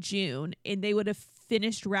mid-June, and they would have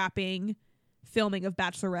finished wrapping filming of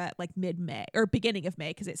Bachelorette like mid-May or beginning of May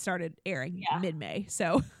because it started airing mid-May.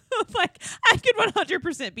 So like I could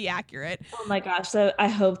 100% be accurate. Oh my gosh! So I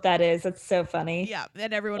hope that is. That's so funny. Yeah,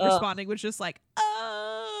 and everyone responding was just like,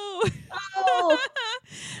 oh,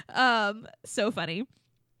 so funny.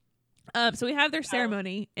 So we have their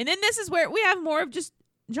ceremony, and then this is where we have more of just.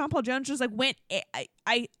 John Paul Jones just like went.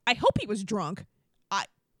 I hope he was drunk. I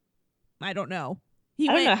don't know. I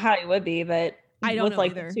don't know how he would be, but I don't with know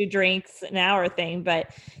like either. 2 drinks an hour thing. But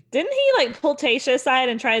didn't he like pull Tayshia aside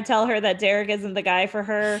and try to tell her that Derek isn't the guy for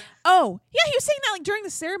her? Oh yeah, he was saying that like during the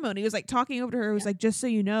ceremony. He was like talking over to her. He was like, just so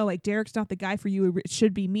you know, like Derek's not the guy for you. It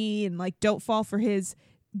should be me, and like don't fall for his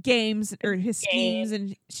games or his schemes.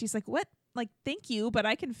 And she's like, what? Like, thank you, but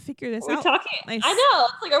I can figure this out. I know.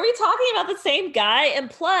 It's like, are we talking about the same guy? And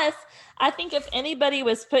plus, I think if anybody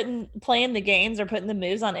was playing the games or putting the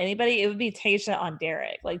moves on anybody, it would be Tayshia on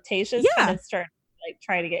Derek. Like Tayshia's kind of start like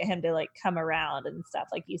trying to get him to like come around and stuff,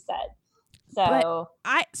 like you said. So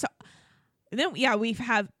then we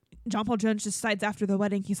have John Paul Jones decides after the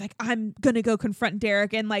wedding, he's like, I'm gonna go confront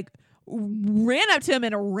Derek, and like ran up to him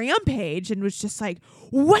in a rampage and was just like,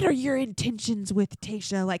 what are your intentions with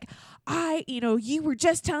Tayshia? Like, you were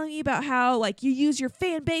just telling me about how like you use your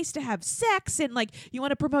fan base to have sex, and like you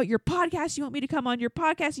want to promote your podcast. You want me to come on your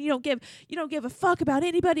podcast, and you don't give a fuck about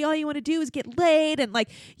anybody. All you want to do is get laid, and like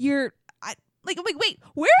wait,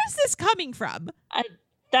 where is this coming from?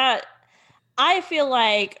 I feel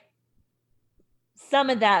like some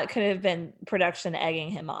of that could have been production egging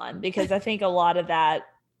him on, because I think a lot of that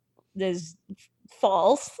is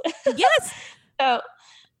false. Yes. So,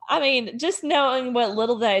 I mean, just knowing what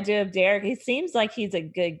little that I do of Derek, he seems like he's a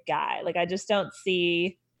good guy. Like, I just don't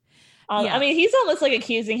see. I mean, he's almost like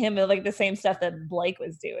accusing him of like the same stuff that Blake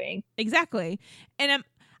was doing. Exactly. And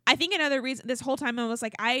I think another reason this whole time I was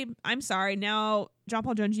like, I'm sorry. Now, John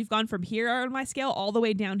Paul Jones, you've gone from here on my scale all the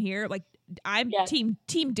way down here. Like, I'm team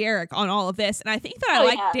Derek on all of this. And I think that I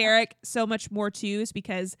like Derek so much more too, is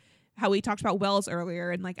because how we talked about Wells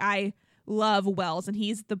earlier, and like I love Wells, and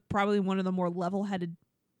he's probably one of the more level-headed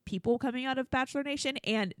people coming out of Bachelor Nation,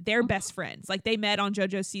 and they're best friends. Like they met on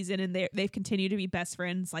JoJo's season, and they've continued to be best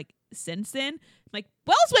friends like since then. Like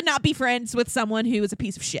Wells would not be friends with someone who is a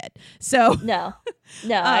piece of shit. So no,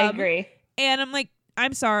 I agree. And I'm like,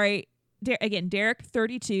 I'm sorry. Again, Derek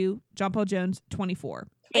 32, John Paul Jones 24.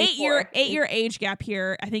 8-year age gap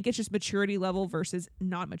here. I think it's just maturity level versus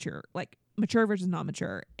not mature, like mature versus not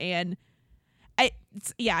mature. And I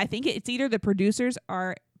think it's either the producers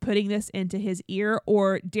are putting this into his ear,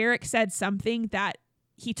 or Derek said something that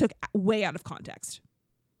he took way out of context.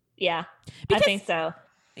 Yeah, I think so.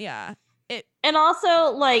 Yeah. And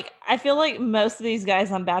also, like, I feel like most of these guys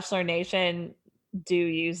on Bachelor Nation do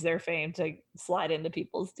use their fame to slide into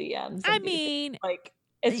people's DMs. I And mean, like,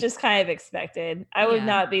 it's just kind of expected. I would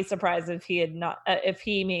not be surprised if he had not, if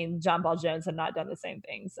he, John Paul Jones had not done the same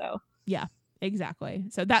thing. So yeah, exactly.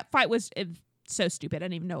 So that fight was so stupid. I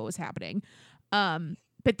didn't even know what was happening.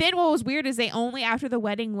 But then what was weird is they only after the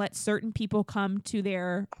wedding let certain people come to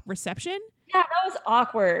their reception. Yeah, that was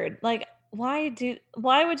awkward. Like, why would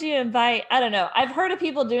you invite, I don't know. I've heard of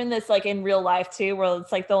people doing this like in real life too, where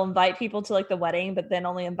it's like they'll invite people to like the wedding, but then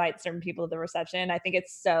only invite certain people to the reception. I think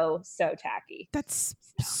it's so tacky. That's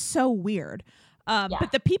so weird.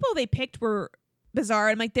 But the people they picked were bizarre.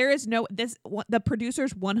 And like, the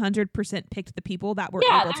producers 100% picked the people that were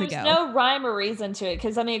able to go. There's no rhyme or reason to it.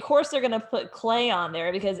 Because I mean, of course they're going to put Clay on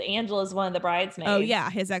there because Angela is one of the bridesmaids. Oh yeah,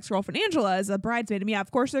 his ex-girlfriend Angela is a bridesmaid. And yeah,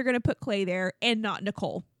 of course they're going to put Clay there and not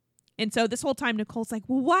Nicole. And so this whole time Nicole's like,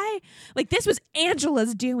 well, why? Like, this was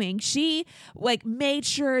Angela's doing. She like made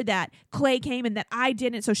sure that Clay came and that I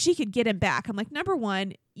didn't so she could get him back. I'm like, number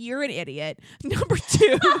one, you're an idiot. Number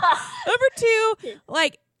two,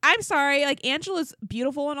 like, I'm sorry, like, Angela's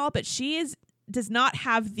beautiful and all, but does not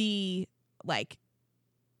have the, like,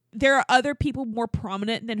 there are other people more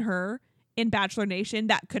prominent than her in Bachelor Nation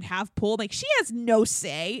that could have pull. Like, she has no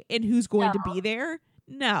say in who's going to be there.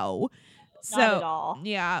 No. Not at all.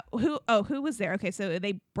 Yeah. Who was there? Okay, so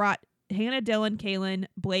they brought Hannah, Dylan, Kaylin,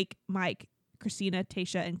 Blake, Mike, Christina,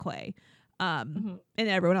 Tasha, and Clay. And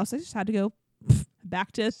everyone else just had to go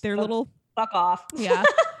back to their little fuck off. Yeah.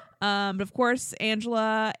 But of course,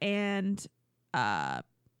 Angela and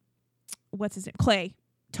what's his name? Clay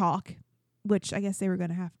talk, which I guess they were going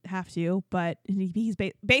to have to. But he's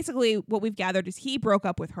basically what we've gathered is he broke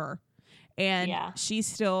up with her, and she's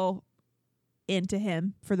still into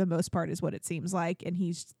him for the most part, is what it seems like. And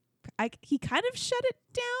he kind of shut it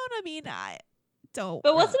down. I mean, I don't.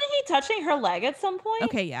 But wasn't he touching her leg at some point?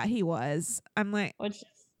 Okay, yeah, he was. I'm like, which,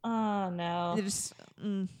 oh no, just.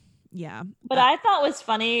 Yeah. But I thought was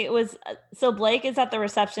funny was so Blake is at the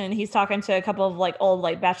reception and he's talking to a couple of like old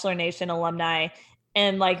like Bachelor Nation alumni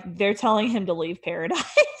and like they're telling him to leave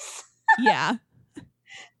Paradise. Yeah.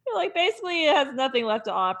 Like basically it has nothing left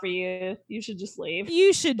to offer you. You should just leave.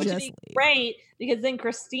 You should just leave. Great, because then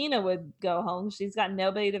Christina would go home. She's got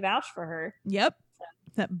nobody to vouch for her. Yep.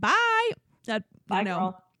 So. Bye. Bye,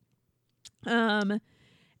 girl. And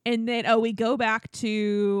then we go back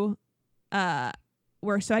to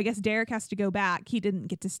so I guess Derek has to go back. He didn't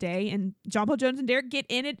get to stay, and John Paul Jones and Derek get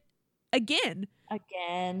in it again.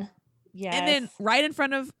 Yes. And then right in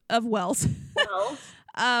front of Wells.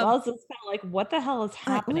 Wells is kind of like, what the hell is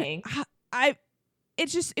happening?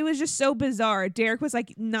 It was just so bizarre. Derek was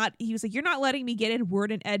like, you're not letting me get in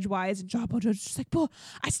word and edgewise, and John Paul Jones was just like, well,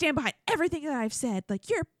 I stand behind everything that I've said. Like,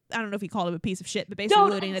 I don't know if he called him a piece of shit, but basically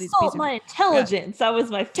alluding that he's a piece of my intelligence. That was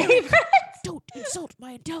my favorite. Don't insult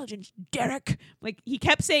my intelligence, Derek. Like, he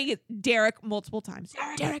kept saying it, Derek, multiple times.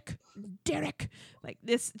 Derek. Like,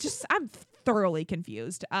 this, just, I'm thoroughly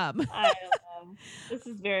confused. I don't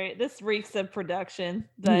know. This reeks of production.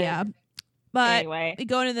 But yeah. But anyway, we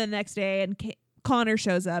go into the next day, and Connor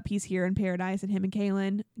shows up. He's here in Paradise, and him and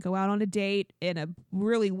Kaylin go out on a date, in a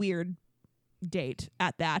really weird date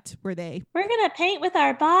at that, where we're gonna paint with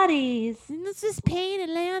our bodies, and let's just paint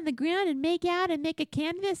and lay on the ground and make out and make a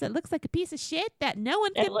canvas that looks like a piece of shit that no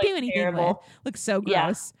one can do anything with. Looks so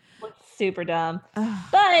gross. Looks super dumb.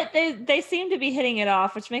 But they seem to be hitting it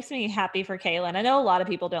off, which makes me happy for Kaylin. I know a lot of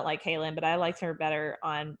people don't like Kaylin, but I liked her better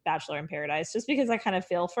on Bachelor in Paradise just because I kind of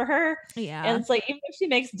feel for her. Yeah. And it's like, even if she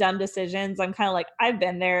makes dumb decisions, I'm kind of like, I've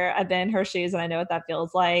been there, I've been in her shoes, and I know what that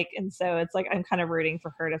feels like. And so it's like, I'm kind of rooting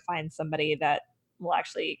for her to find somebody that will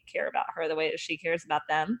actually care about her the way that she cares about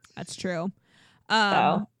them. That's true.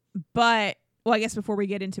 But, well, I guess before we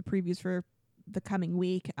get into previews for the coming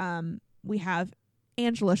week, we have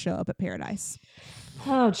Angela show up at Paradise.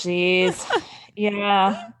 Oh, geez.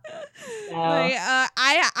 Yeah. No. Like,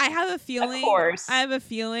 I have a feeling. Of course. I have a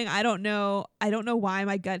feeling. I don't know why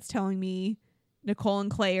my gut's telling me Nicole and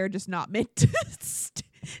Clay are just not meant to.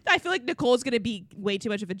 I feel like Nicole's gonna be way too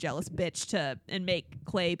much of a jealous bitch and make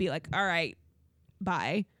Clay be like, all right,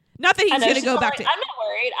 bye. Not that he's gonna go back to.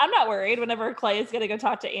 I'm not worried. Whenever Clay is gonna go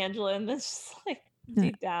talk to Angela, and it's just like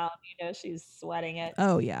deep down, she's sweating it.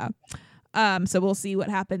 Oh yeah. So we'll see what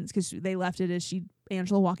happens, because they left it as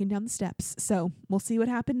Angela walking down the steps. So we'll see what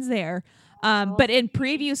happens there. But in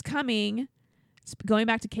previews coming, going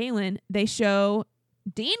back to Kaylin, they show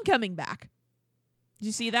Dean coming back. Did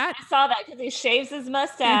you see that? I saw that because he shaves his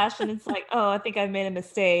mustache, and it's like, oh, I think I've made a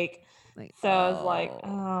mistake. So I was like,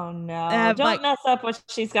 oh no, don't mess up what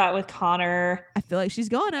she's got with Connor. I feel like she's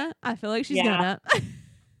gonna.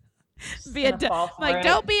 Be a like,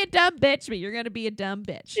 don't be a dumb bitch, but you're gonna be a dumb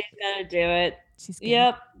bitch. She's gonna do it. She's gonna,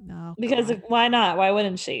 yep. No, because why not? Why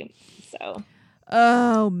wouldn't she? So.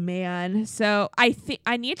 Oh man. So I think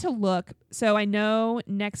I need to look. So I know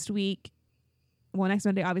next week, well, next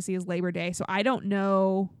Monday obviously is Labor Day. So I don't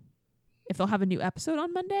know if they'll have a new episode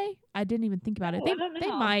on Monday. I didn't even think about it. They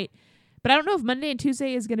might, but I don't know if Monday and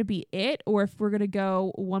Tuesday is going to be it or if we're going to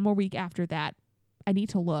go one more week after that. I need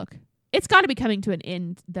to look. It's got to be coming to an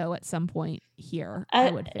end though at some point here.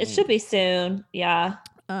 I would think. It should be soon. Yeah.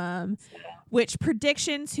 Which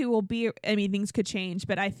predictions who will be, I mean, things could change,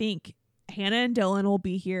 but I think Hannah and Dylan will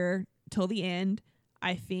be here till the end.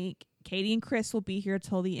 I think Katie and Chris will be here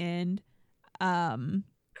till the end.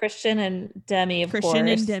 Christian and Demi, of course. Christian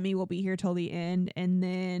and Demi will be here till the end. And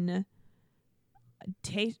then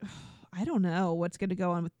I don't know what's going to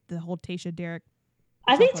go on with the whole Tayshia Derek.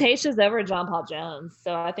 I think Tayshia's over John Paul Jones,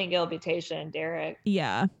 so I think it'll be Tayshia and Derek.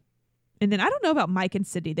 Yeah. And then I don't know about Mike and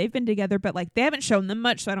Sydney. They've been together, but like they haven't shown them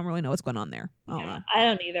much, so I don't really know what's going on there. I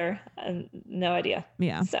don't either. No idea.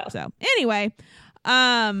 Yeah. So anyway,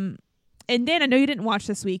 and then I know you didn't watch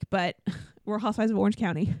this week, but Real Housewives of Orange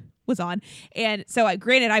County was on, and so I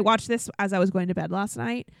watched this as I was going to bed last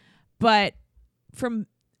night, but from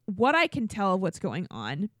what I can tell of what's going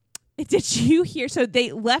on. Did you hear? So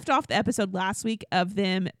they left off the episode last week of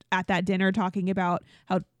them at that dinner talking about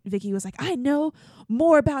how Vicky was like, I know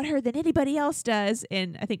more about her than anybody else does.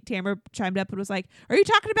 And I think Tamara chimed up and was like, are you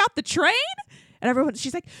talking about the train? And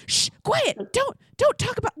she's like, shh, quiet. Don't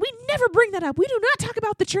talk about, we never bring that up. We do not talk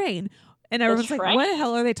about the train. And everyone's like, what the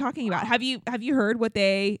hell are they talking about? Have you heard what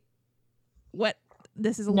this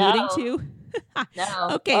is alluding to? No.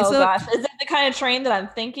 Okay. Oh, so gosh. Is it the kind of train that I'm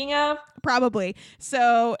thinking of? Probably.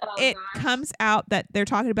 So comes out that they're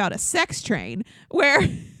talking about a sex train where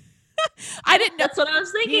I didn't know. That's what I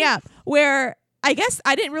was thinking. Yeah. Where I guess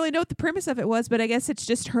I didn't really know what the premise of it was, but I guess it's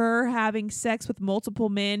just her having sex with multiple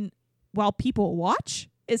men while people watch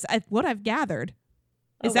is what I've gathered.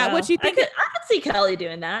 Is that what you think? I could see Kelly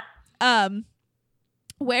doing that.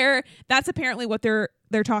 Where that's apparently what they're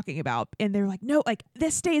talking about, and they're like, no, like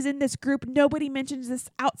this stays in this group. Nobody mentions this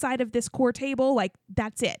outside of this core table. Like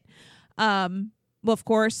that's it. Well, of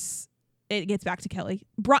course, it gets back to Kelly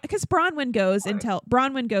because Bronwyn goes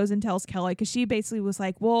and tells Kelly because she basically was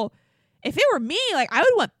like, well, if it were me, like I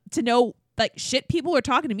would want to know like shit people are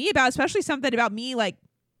talking to me about, especially something about me like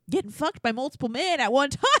getting fucked by multiple men at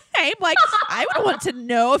one time. Like I would want to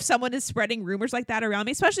know if someone is spreading rumors like that around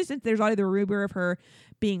me, especially since there's already the rumor of her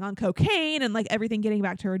being on cocaine and like everything getting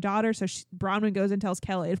back to her daughter. So Bronwyn goes and tells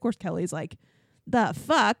Kelly. Of course, Kelly's like, the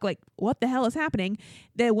fuck? Like, what the hell is happening?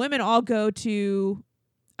 The women all go to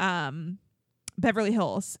Beverly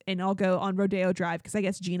Hills and all go on Rodeo Drive because I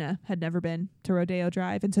guess Gina had never been to Rodeo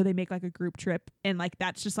Drive. And so they make like a group trip. And like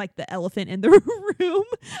that's just like the elephant in the room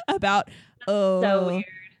about, so weird.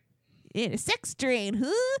 In a sex train,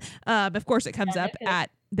 huh? Of course, it comes up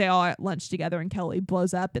they all at lunch together, and Kelly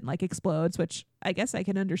blows up and like explodes, which I guess I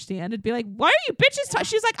can understand. It'd be like, why are you bitches?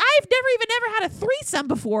 She's like, I've never had a threesome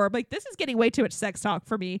before. I'm like, this is getting way too much sex talk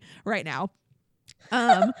for me right now.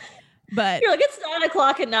 But you're like, it's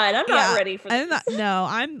 9:00 at night. I'm not ready for this.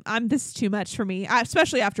 I'm this is too much for me,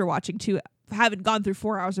 especially after watching having gone through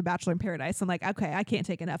 4 hours of Bachelor in Paradise. I'm like, okay, I can't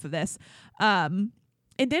take enough of this. And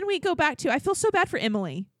then we go back to, I feel so bad for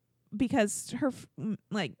Emily. Because her,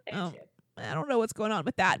 like, I don't know what's going on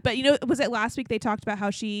with that. But, was it last week they talked about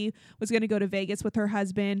how she was going to go to Vegas with her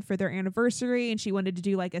husband for their anniversary and she wanted to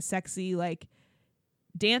do, like, a sexy, like,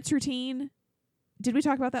 dance routine? Did we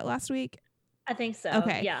talk about that last week? I think so.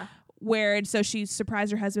 Okay. Yeah. And so she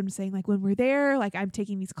surprised her husband saying, like, when we're there, like, I'm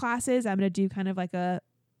taking these classes. I'm going to do kind of like a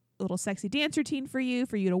little sexy dance routine for you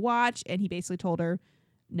to watch. And he basically told her,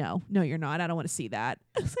 no, you're not. I don't want to see that.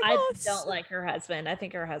 I don't like her husband. I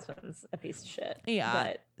think her husband's a piece of shit. Yeah.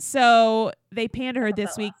 But so they panned her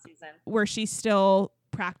this week where she's still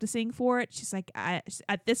practicing for it. She's like, at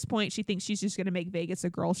this point, she thinks she's just going to make Vegas a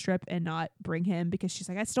girls trip and not bring him because she's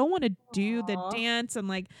like, I still want to do the dance. And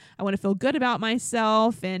like, I want to feel good about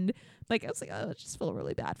myself. And like, I was like, oh, I just feel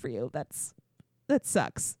really bad for you. That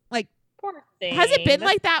sucks. Like, poor thing. Has it been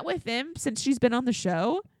like that with him since she's been on the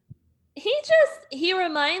show? He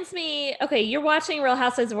reminds me, okay, you're watching Real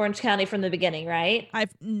Housewives of Orange County from the beginning, right?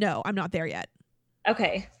 No, I'm not there yet.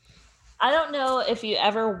 Okay. I don't know if you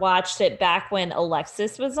ever watched it back when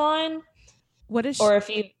Alexis was on. What does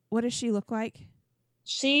she look like?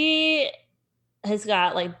 She has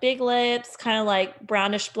got like big lips, kind of like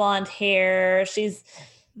brownish blonde hair.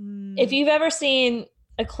 If you've ever seen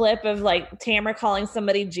a clip of like Tamara calling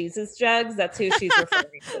somebody Jesus jugs. That's who she's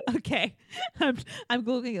referring to. Okay. I'm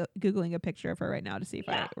googling a picture of her right now to see if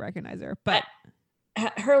I recognize her. But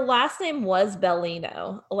her last name was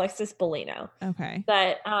Bellino, Alexis Bellino. Okay.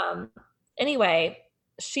 But anyway,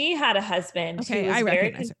 she had a husband who was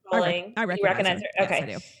very controlling. I recognize her. Okay. Yes, I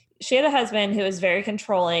do. She had a husband who was very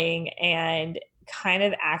controlling and kind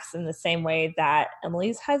of acts in the same way that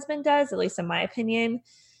Emily's husband does, at least in my opinion.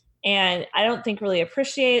 And I don't think really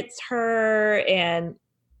appreciates her. And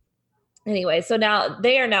anyway, so now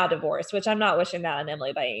they are now divorced, which I'm not wishing that on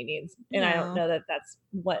Emily by any means. And I don't know that that's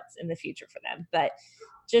what's in the future for them. But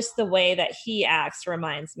just the way that he acts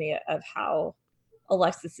reminds me of how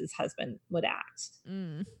Alexis's husband would act.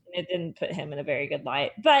 It didn't put him in a very good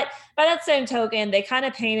light. But by that same token, they kind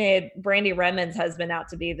of painted Brandy Redmond's husband out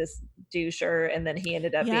to be this doucher, and then he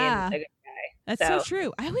ended up being a good guy. That's so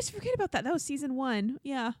true. I always forget about that. That was season 1.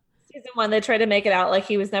 Yeah. Season 1, they tried to make it out like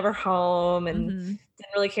he was never home and didn't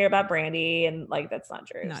really care about Brandy, and like that's not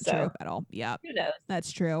true. Not true at all. Yeah. Who knows?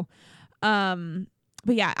 That's true.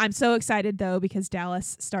 But yeah, I'm so excited though because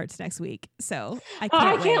Dallas starts next week. So I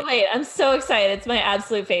can't wait. I'm so excited. It's my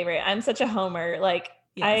absolute favorite. I'm such a homer. Like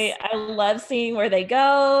I love seeing where they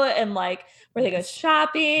go and like where they go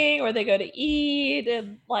shopping, where they go to eat,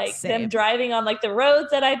 and like them driving on like the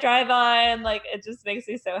roads that I drive on. Like it just makes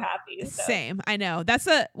me so happy. So. Same. I know.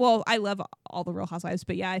 I love all the Real Housewives,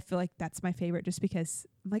 but yeah, I feel like that's my favorite just because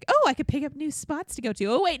I'm like, oh, I could pick up new spots to go to.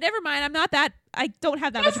 Oh wait, never mind. I'm not that. I don't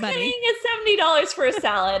have that much money. It's $70 for a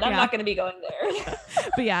salad. I'm not going to be going there.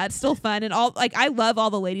 But yeah, it's still fun and all. Like I love all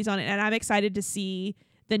the ladies on it, and I'm excited to see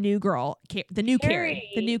the new girl, the new Carrie.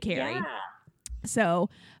 Yeah. So,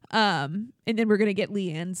 and then we're gonna get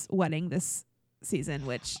Leanne's wedding this season,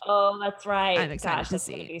 which that's right. I'm excited to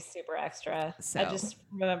see. Gonna be super extra. So. I just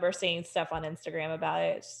remember seeing stuff on Instagram about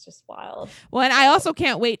it. It's just wild. Well, and I also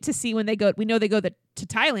can't wait to see when they go. We know they go to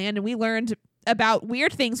Thailand, and we learned about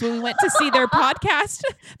weird things when we went to see their podcast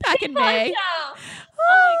back in May. Oh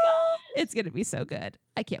my god, it's gonna be so good.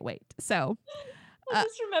 I can't wait. So. I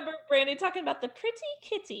just remember Brandy talking about the pretty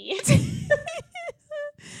kitty.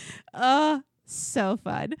 So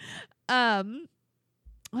fun.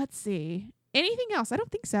 Let's see. Anything else? I don't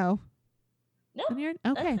think so. No.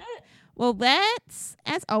 Okay. Well, let's,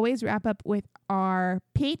 as always, wrap up with our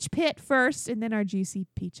peach pit first, and then our juicy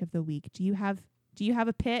peach of the week. Do you have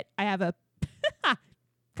a pit? I have a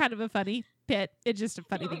kind of a funny pit. It's just a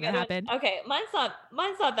funny thing that happened. Okay, mine's not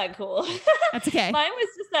that cool. That's okay. Mine was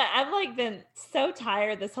just that I've like been so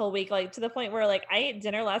tired this whole week, like to the point where like I ate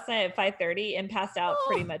dinner last night at 5:30 and passed out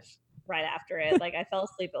pretty much right after it. Like I fell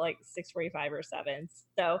asleep at like 6:45 or 7.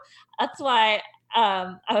 So that's why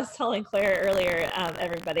I was telling Claire earlier,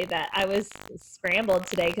 everybody, that I was scrambled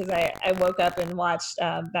today because I woke up and watched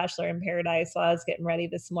Bachelor in Paradise while I was getting ready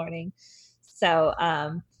this morning. So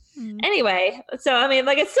anyway, so I mean,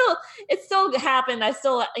 like it still happened. I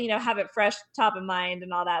still, have it fresh top of mind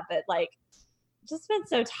and all that, but like just been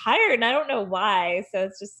so tired and I don't know why. So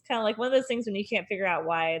it's just kind of like one of those things when you can't figure out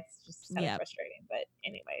why, it's just kind of frustrating. But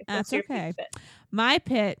anyway, that's okay. My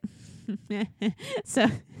pit. So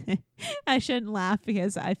I shouldn't laugh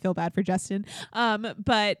because I feel bad for Justin.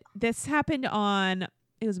 But this happened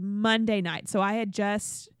it was Monday night. So I had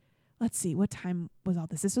just, let's see, what time was all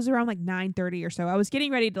this? This was around like 9:30 or so. I was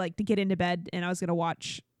getting ready to get into bed and I was going to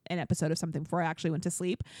watch an episode of something before I actually went to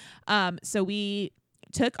sleep. So we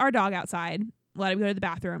took our dog outside, let him go to the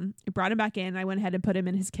bathroom. We brought him back in. I went ahead and put him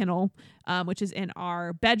in his kennel, which is in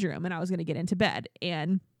our bedroom. And I was going to get into bed.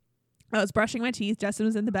 And I was brushing my teeth. Justin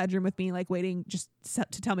was in the bedroom with me, like waiting just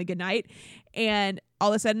to tell me goodnight. And all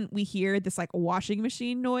of a sudden we hear this like washing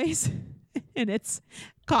machine noise. And it's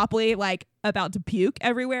Copley like about to puke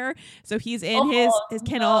everywhere. So he's in his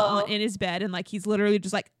kennel in his bed, and like he's literally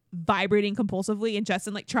just like vibrating compulsively. And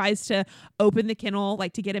Justin like tries to open the kennel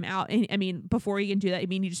like to get him out. And I mean, before he can do that,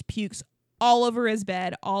 he just pukes all over his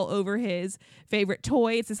bed, all over his favorite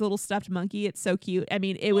toy. It's this little stuffed monkey. It's so cute. I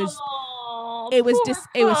mean, it was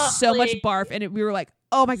so much barf, and we were like,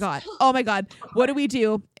 oh my god, what do we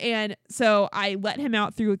do? And so I let him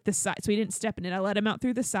out through the side. So he didn't step in it. I let him out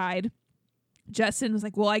through the side. Justin was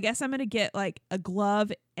like, well, I guess I'm going to get like a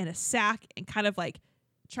glove and a sack and kind of like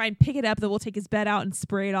try and pick it up. Then we'll take his bed out and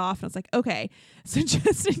spray it off. And I was like, okay. So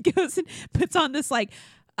Justin goes and puts on this like,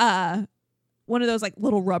 one of those like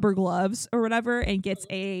little rubber gloves or whatever, and gets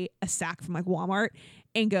a sack from like Walmart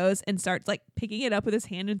and goes and starts like picking it up with his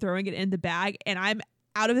hand and throwing it in the bag. And I'm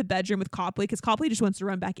out of the bedroom with Copley because Copley just wants to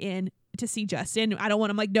run back in to see Justin. I don't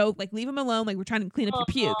want him, like, no, like leave him alone. Like we're trying to clean up your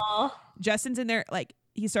puke. Justin's in there. Like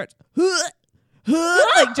he starts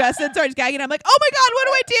like Justin starts gagging. I'm like, oh my God, what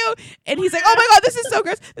do I do? And he's like, oh my God, this is so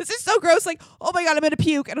gross. This is so gross. Like, oh my God, I'm going to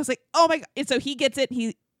puke. And I was like, oh my God. And so he gets it.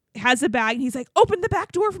 He has the bag and he's like, open the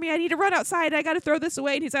back door for me. I need to run outside. I got to throw this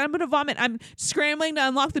away. And he's like, I'm going to vomit. I'm scrambling to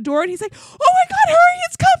unlock the door. And he's like, oh my God, hurry.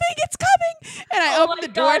 It's coming. It's coming. And I open the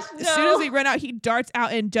door. As soon as we run out, he darts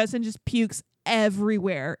out and Justin just pukes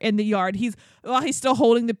everywhere in the yard. He's still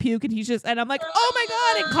holding the puke and and I'm like, oh my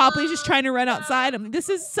God. And Copley's just trying to run outside. I'm like, this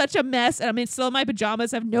is such a mess. And I'm still in my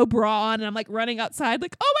pajamas. I have no bra on. And I'm like running outside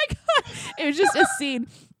like, oh my God. It was just a scene.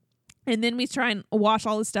 And then we try and wash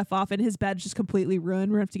all his stuff off, and his bed's just completely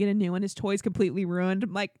ruined. We're going to have to get a new one. His toy's completely ruined.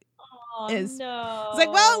 I'm like, no. It's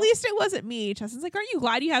like, well, at least it wasn't me. Justin's like, aren't you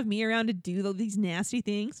glad you have me around to do these nasty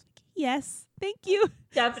things? Like, yes, thank you.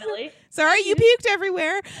 Definitely. Sorry you puked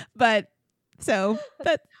everywhere. But so,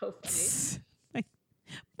 but, so like,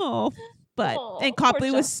 oh. But and poor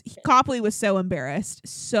Copley was so embarrassed.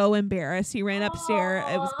 He ran upstairs.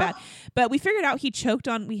 It was bad. But we figured out he choked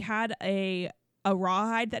on. We had a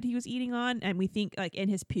rawhide that he was eating on, and we think like in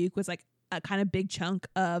his puke was like a kind of big chunk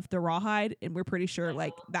of the rawhide, and we're pretty sure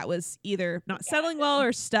like that was either not settling well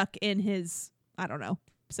or stuck in his, I don't know.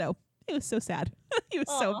 So it was so sad. He was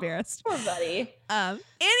so embarrassed. Poor buddy.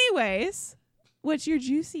 Anyways, what's your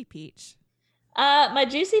juicy peach? My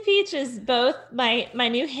juicy peach is both my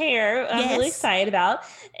new hair I'm really excited about,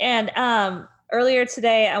 and earlier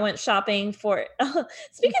today I went shopping for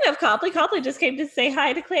speaking of Copley just came to say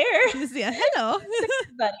hi to Claire. Yeah, hello.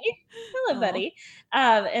 Hello buddy.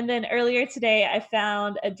 And then earlier today I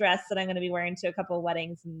found a dress that I'm going to be wearing to a couple of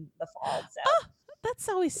weddings in the fall. So that's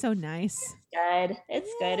always so nice. It's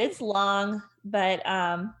good. It's long, but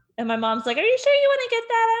and my mom's like, are you sure you want to get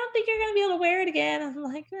that? I don't think you're going to be able to wear it again. I'm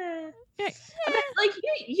like, like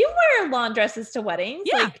you wear long dresses to weddings.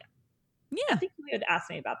 Yeah. Like, I think you would ask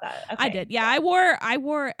me about that. Okay. I did. Yeah, I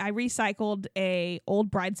recycled a old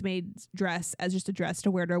bridesmaid's dress as just a dress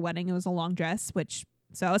to wear to a wedding. It was a long dress,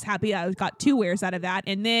 so I was happy. I got 2 wears out of that.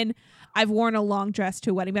 And then I've worn a long dress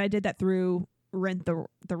to a wedding, but I did that through Rent the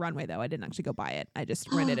Runway though. I didn't actually go buy it. I just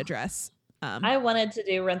rented a dress. I wanted to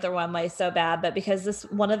do Rent the Runway so bad, but because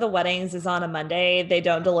one of the weddings is on a Monday, they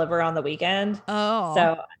don't deliver on the weekend. Oh.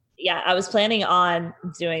 So yeah, I was planning on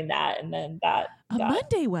doing that, and then that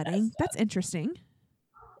Monday wedding. That's interesting.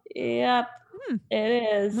 Yep, it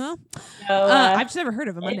is. Well, I've just never heard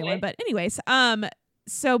of a Monday one, but anyways,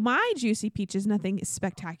 so my juicy peach is nothing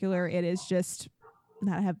spectacular. It is just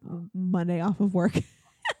that I have Monday off of work. Yay,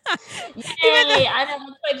 I know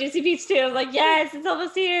that's my juicy peach too. I'm like, yes, it's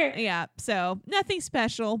almost here. Yeah, so nothing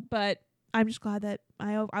special, but I'm just glad that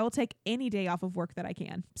I will take any day off of work that I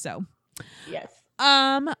can. So yes.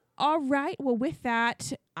 All right. Well, with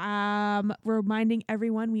that, reminding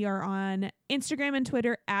everyone we are on Instagram and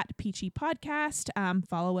Twitter at Peachy Podcast.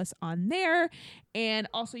 Follow us on there. And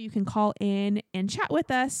also you can call in and chat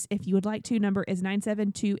with us if you would like to. Number is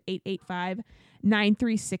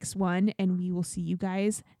 972-885-9361. And we will see you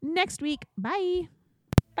guys next week. Bye.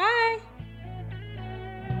 Bye.